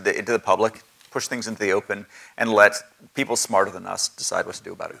into the public, push things into the open, and let people smarter than us decide what to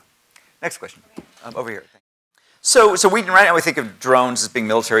do about it. Next question. Over here. So right now we think of drones as being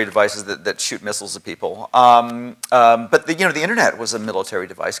military devices that shoot missiles at people. But the internet was a military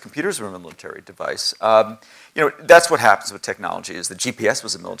device. Computers were a military device. You know, that's what happens with technology. Is the GPS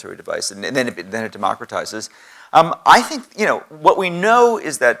was a military device, and then it democratizes. I think, you know, what we know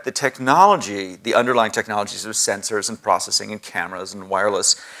is that the technology, the underlying technologies of sensors and processing and cameras and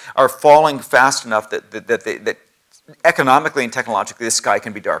wireless, are falling fast enough that economically and technologically the sky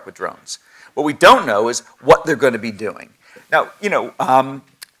can be dark with drones. What we don't know is what they're going to be doing. Now, you know,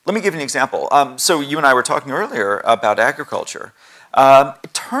 let me give you an example. So you and I were talking earlier about agriculture.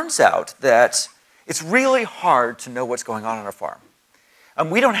 It turns out that it's really hard to know what's going on our farm.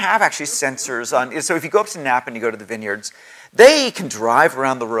 We don't have actually sensors on. So if you go up to Napa and you go to the vineyards, they can drive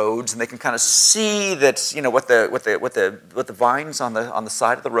around the roads and they can kind of see that, you know, what the vines on the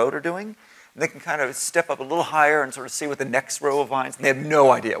side of the road are doing. And they can kind of step up a little higher and sort of see what the next row of vines, and they have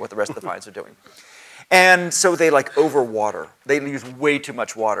no idea what the rest of the vines are doing. And so they like overwater. They use way too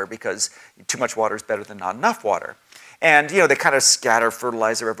much water because too much water is better than not enough water. And, you know, they kind of scatter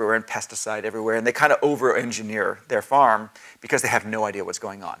fertilizer everywhere and pesticide everywhere, and they kind of over-engineer their farm because they have no idea what's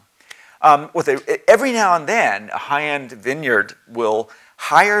going on. Every now and then, a high-end vineyard will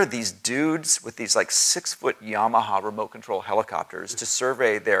hire these dudes with these like 6-foot Yamaha remote control helicopters to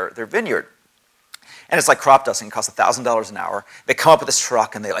survey their vineyard. And it's like crop dusting. It costs $1,000 an hour. They come up with this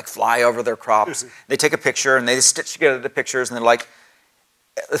truck and they like fly over their crops. They take a picture and they stitch together the pictures and they're like,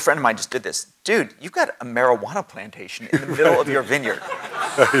 a friend of mine just did this. Dude, you've got a marijuana plantation in the middle of your vineyard.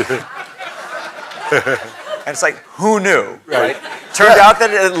 And it's like, who knew, right? turned out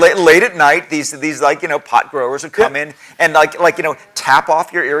that late at night, these like, you know, pot growers would come in and like, you know, tap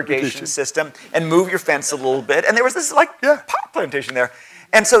off your irrigation system and move your fence a little bit. And there was this like pot plantation there.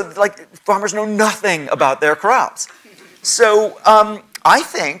 And so like farmers know nothing about their crops. So I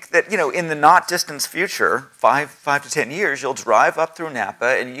think that, you know, in the not distant future, 5 to 10 years, you'll drive up through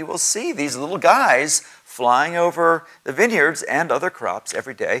Napa and you will see these little guys flying over the vineyards and other crops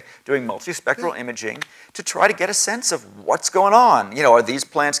every day, doing multispectral imaging to try to get a sense of what's going on. You know, are these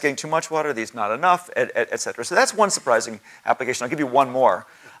plants getting too much water? Are these not enough? Et cetera. So that's one surprising application. I'll give you one more.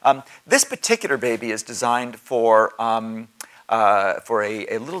 This particular baby is designed for a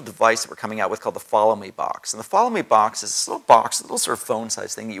little device that we're coming out with called the Follow Me box. And the Follow Me box is this little box, a little sort of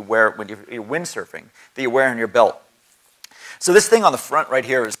phone-sized thing that you wear when you're windsurfing, that you wear on your belt. So this thing on the front right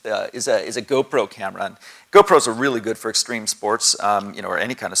here is a GoPro camera. And GoPros are really good for extreme sports, you know, or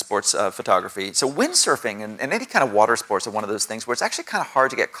any kind of sports photography. So windsurfing and any kind of water sports are one of those things where it's actually kind of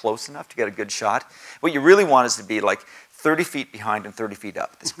hard to get close enough to get a good shot. What you really want is to be like 30 feet behind and 30 feet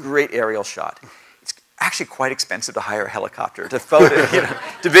up. This great aerial shot. It's actually quite expensive to hire a helicopter to you know,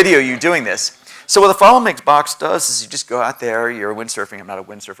 to video you doing this. So what the Follow Me box does is you just go out there. You're windsurfing. I'm not a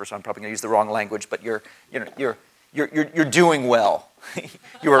windsurfer, so I'm probably going to use the wrong language. But you're doing well.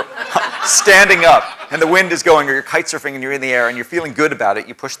 You're standing up, and the wind is going, or you're kite surfing, and you're in the air, and you're feeling good about it.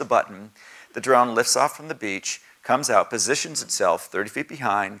 You push the button. The drone lifts off from the beach, comes out, positions itself 30 feet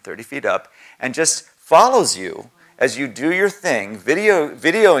behind, 30 feet up, and just follows you as you do your thing,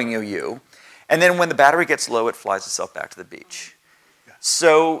 videoing you. And then when the battery gets low, it flies itself back to the beach.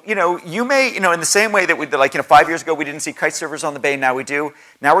 So, you know, you may, you know, in the same way that we, like, you know, 5 years ago we didn't see kite surfers on the bay, now we do.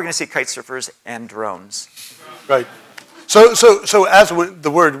 Now we're going to see kite surfers and drones. Right. So as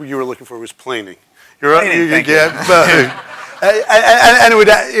the word you were looking for was planing. Planing, thank you. And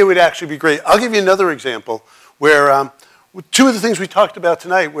it would actually be great. I'll give you another example where two of the things we talked about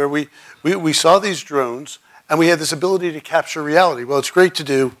tonight, where we saw these drones and we had this ability to capture reality. Well, it's great to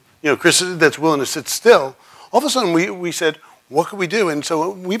do. You know, Chris that's willing to sit still. All of a sudden we said, what can we do? And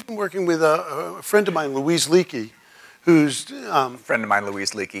so we've been working with a friend of mine, Louise Leakey, who's friend of mine,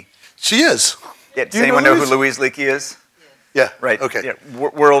 Louise Leakey. She is. Yeah, does anyone know who Louise Leakey is? Yeah. Right. Okay. Yeah.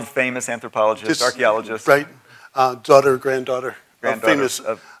 World famous anthropologist, archaeologist. Right. Daughter, granddaughter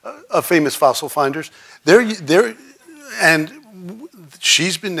of famous fossil finders. And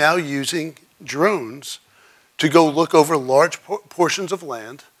she's been now using drones to go look over large portions of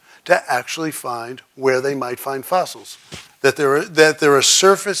land to actually find where they might find fossils. That there are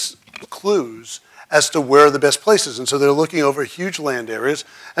surface clues as to where are the best places. And so they're looking over huge land areas,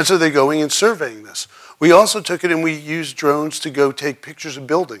 and so they're going and surveying this. We also took it and we used drones to go take pictures of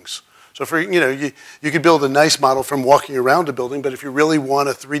buildings. So for, you know, you could build a nice model from walking around a building, but if you really want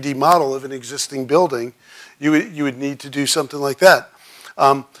a 3D model of an existing building, you would need to do something like that.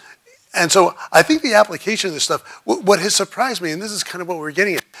 And so I think the application of this stuff, what has surprised me, and this is kind of what we're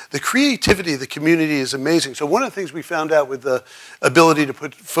getting at, the creativity of the community is amazing. So one of the things we found out with the ability to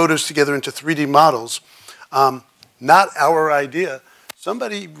put photos together into 3D models, not our idea,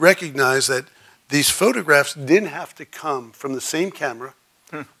 somebody recognized that these photographs didn't have to come from the same camera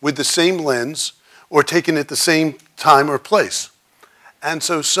with the same lens or taken at the same time or place. And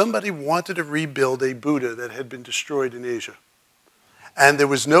so somebody wanted to rebuild a Buddha that had been destroyed in Asia. And there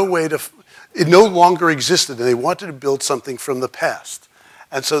was no way to, it no longer existed, and they wanted to build something from the past.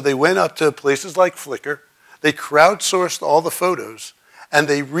 And so they went up to places like Flickr, they crowdsourced all the photos, and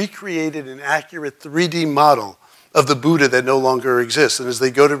they recreated an accurate 3D model of the Buddha that no longer exists. And as they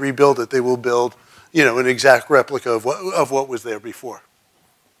go to rebuild it, they will build, you know, an exact replica of what was there before.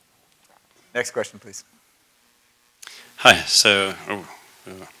 Next question, please. Hi, so I'm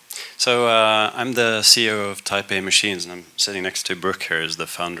the CEO of Type A Machines, and I'm sitting next to Brooke here, is the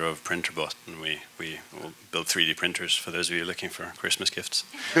founder of Printerbot, and we will build 3D printers for those of you looking for Christmas gifts.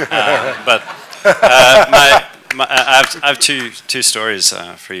 I have two stories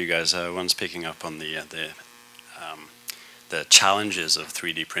for you guys. One's picking up on the challenges of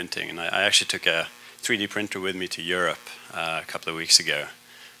 3D printing, and I actually took a 3D printer with me to Europe a couple of weeks ago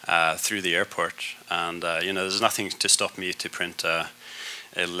through the airport, and you know, there's nothing to stop me to print a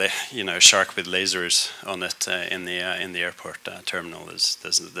shark with lasers on it in the airport terminal.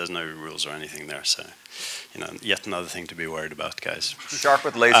 There's no rules or anything there, so you know, yet another thing to be worried about, guys. Shark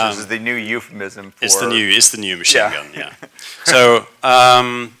with lasers is the new euphemism for. It's the new machine gun, yeah. So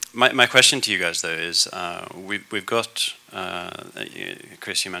my question to you guys though is we've got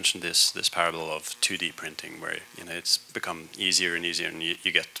Chris, you mentioned this parable of 2D printing, where you know it's become easier and easier, and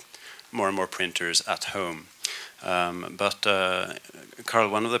you get more and more printers at home. But Carl,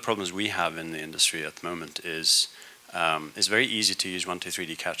 one of the problems we have in the industry at the moment is it's very easy to use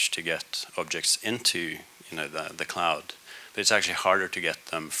 123D Catch to get objects into the cloud, but it's actually harder to get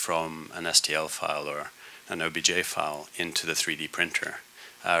them from an STL file or an OBJ file into the 3D printer.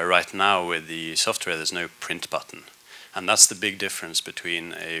 Right now with the software there's no print button, and that's the big difference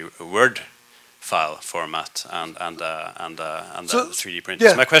between a Word file format and 3D printer.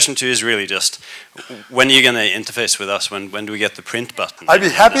 Yeah. So my question to you is really just, when are you going to interface with us? When do we get the print button? I'd be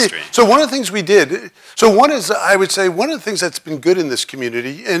happy. So one of the things we did, so one is, I would say, one of the things that's been good in this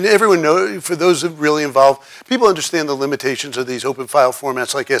community, and everyone knows, for those that really involved, people understand the limitations of these open file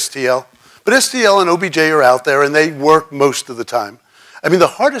formats like STL. But STL and OBJ are out there, and they work most of the time. I mean, the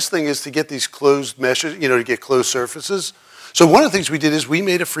hardest thing is to get these closed meshes, to get closed surfaces. So one of the things we did is we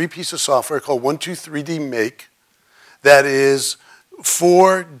made a free piece of software called 123D Make that is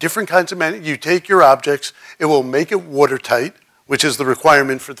for different kinds of you take your objects, it will make it watertight, which is the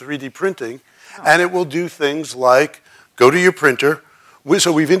requirement for 3D printing, and it will do things like go to your printer.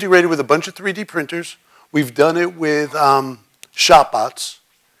 So we've integrated with a bunch of 3D printers. We've done it with ShopBots.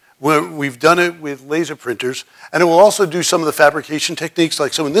 We've done it with laser printers, and it will also do some of the fabrication techniques.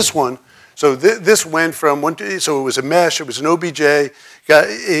 Like so in this one, so this went from so it was a mesh, it was an OBJ,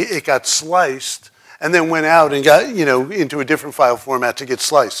 it got sliced, and then went out and got into a different file format to get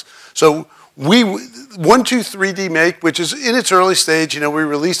sliced. So 123D Make, which is in its early stage, we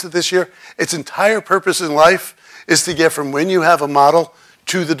released it this year. Its entire purpose in life is to get from when you have a model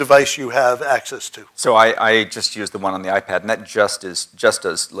to the device you have access to. So I just used the one on the iPad, and that just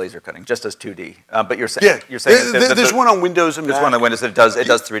does laser cutting, just does 2D. But you're saying there's one on Windows and Mac. There's one on Windows that does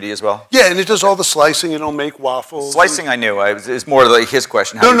 3D as well. Yeah, and it does all the slicing. It'll make waffles. Slicing, I knew. It's more like his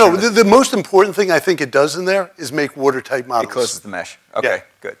question. No. The most important thing I think it does in there is make watertight models. It closes the mesh. Okay,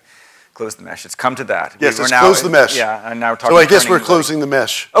 good. Close the mesh. It's come to that. Yes, let's close the mesh. Yeah, and now we're talking. So I guess we're closing the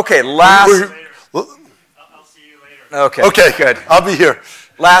mesh. Okay, last. I'll see you later. Okay. Okay, good. I'll be here.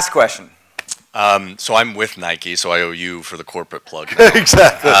 Last question. So I'm with Nike, so I owe you for the corporate plug.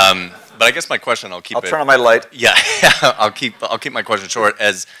 Exactly. But I guess my question, I'll turn on my light. Yeah, I'll keep my question short.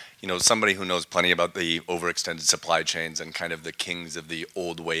 As somebody who knows plenty about the overextended supply chains and kind of the kings of the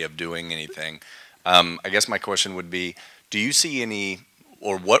old way of doing anything. I guess my question would be: do you see any,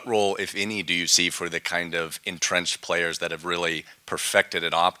 or what role, if any, do you see for the kind of entrenched players that have really perfected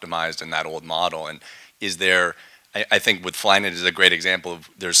and optimized in that old model? And is there, I think with Flyknit is a great example of,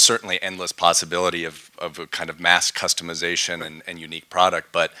 there's certainly endless possibility of a kind of mass customization and unique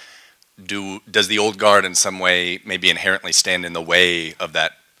product, but does the old guard in some way maybe inherently stand in the way of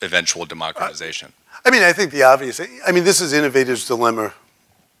that eventual democratization? I think the obvious, this is innovator's dilemma,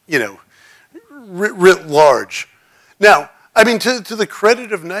 writ large. Now, to the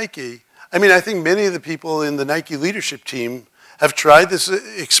credit of Nike, I think many of the people in the Nike leadership team have tried this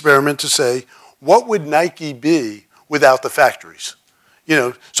experiment to say, what would Nike be without the factories?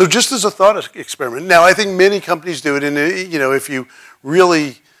 So just as a thought experiment. Now, I think many companies do it, and if you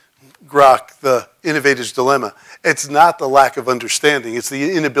really grok the innovator's dilemma, it's not the lack of understanding, it's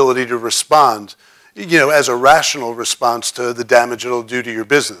the inability to respond, as a rational response to the damage it'll do to your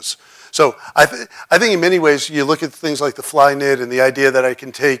business. So I think in many ways you look at things like the Flyknit and the idea that I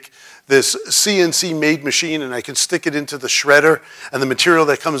can take this CNC made machine and I can stick it into the shredder, and the material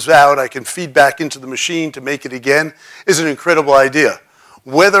that comes out I can feed back into the machine to make it again, is an incredible idea.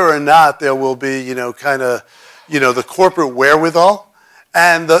 Whether or not there will be the corporate wherewithal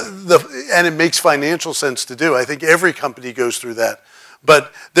and and it makes financial sense to do. I think every company goes through that,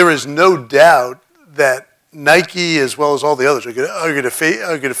 but there is no doubt that Nike, as well as all the others, are going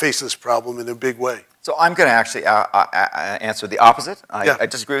to face this problem in a big way. So I'm going to actually answer the opposite. I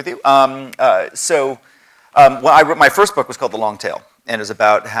disagree with you. My first book was called The Long Tail, and it was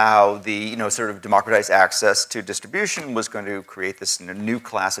about how the sort of democratized access to distribution was going to create this new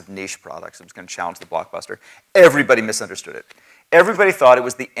class of niche products. It was going to challenge the blockbuster. Everybody misunderstood it. Everybody thought it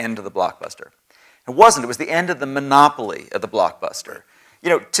was the end of the blockbuster. It wasn't. It was the end of the monopoly of the blockbuster.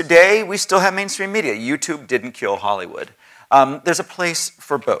 Today we still have mainstream media. YouTube didn't kill Hollywood. There's a place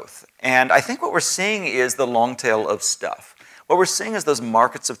for both. And I think what we're seeing is the long tail of stuff. What we're seeing is those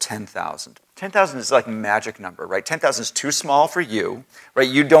markets of 10,000. 10,000 is like a magic number, right? 10,000 is too small for you, right?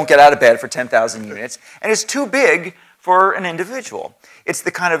 You don't get out of bed for 10,000 units, and it's too big for an individual. It's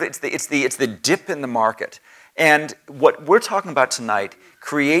the dip in the market. And what we're talking about tonight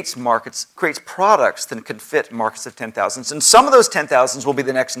creates products that can fit markets of 10,000s. And some of those 10,000s will be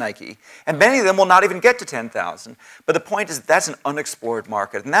the next Nike. And many of them will not even get to 10,000. But the point is that's an unexplored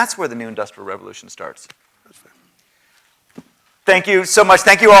market. And that's where the new industrial revolution starts. Thank you so much.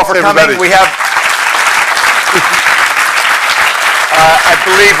 Thank you all for coming. Everybody. We have, I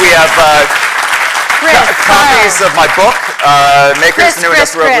believe we have Copies of my book, Makers, the New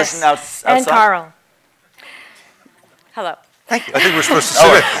Industrial Revolution, outside. And Carl. Hello. Thank you. I think we're supposed to sit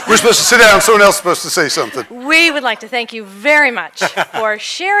down. We're supposed to sit down. Someone else is supposed to say something. We would like to thank you very much for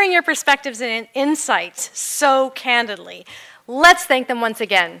sharing your perspectives and insights so candidly. Let's thank them once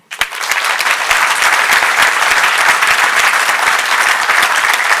again.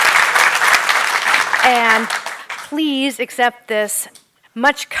 And please accept this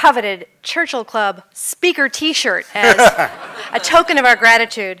much coveted Churchill Club speaker t-shirt as a token of our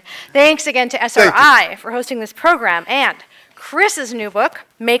gratitude. Thanks again to SRI for hosting this program, and Chris's new book,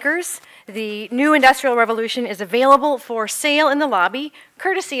 Makers, the New Industrial Revolution, is available for sale in the lobby,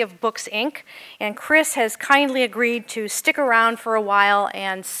 courtesy of Books, Inc., and Chris has kindly agreed to stick around for a while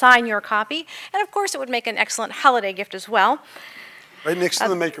and sign your copy, and of course it would make an excellent holiday gift as well. Right next to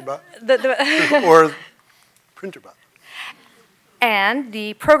the MakerBot. Or PrinterBot. And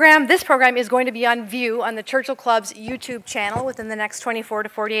this program is going to be on view on the Churchill Club's YouTube channel within the next 24 to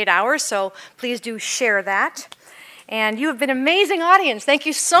 48 hours, so please do share that. And you have been an amazing audience. Thank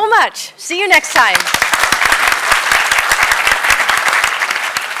you so much. See you next time.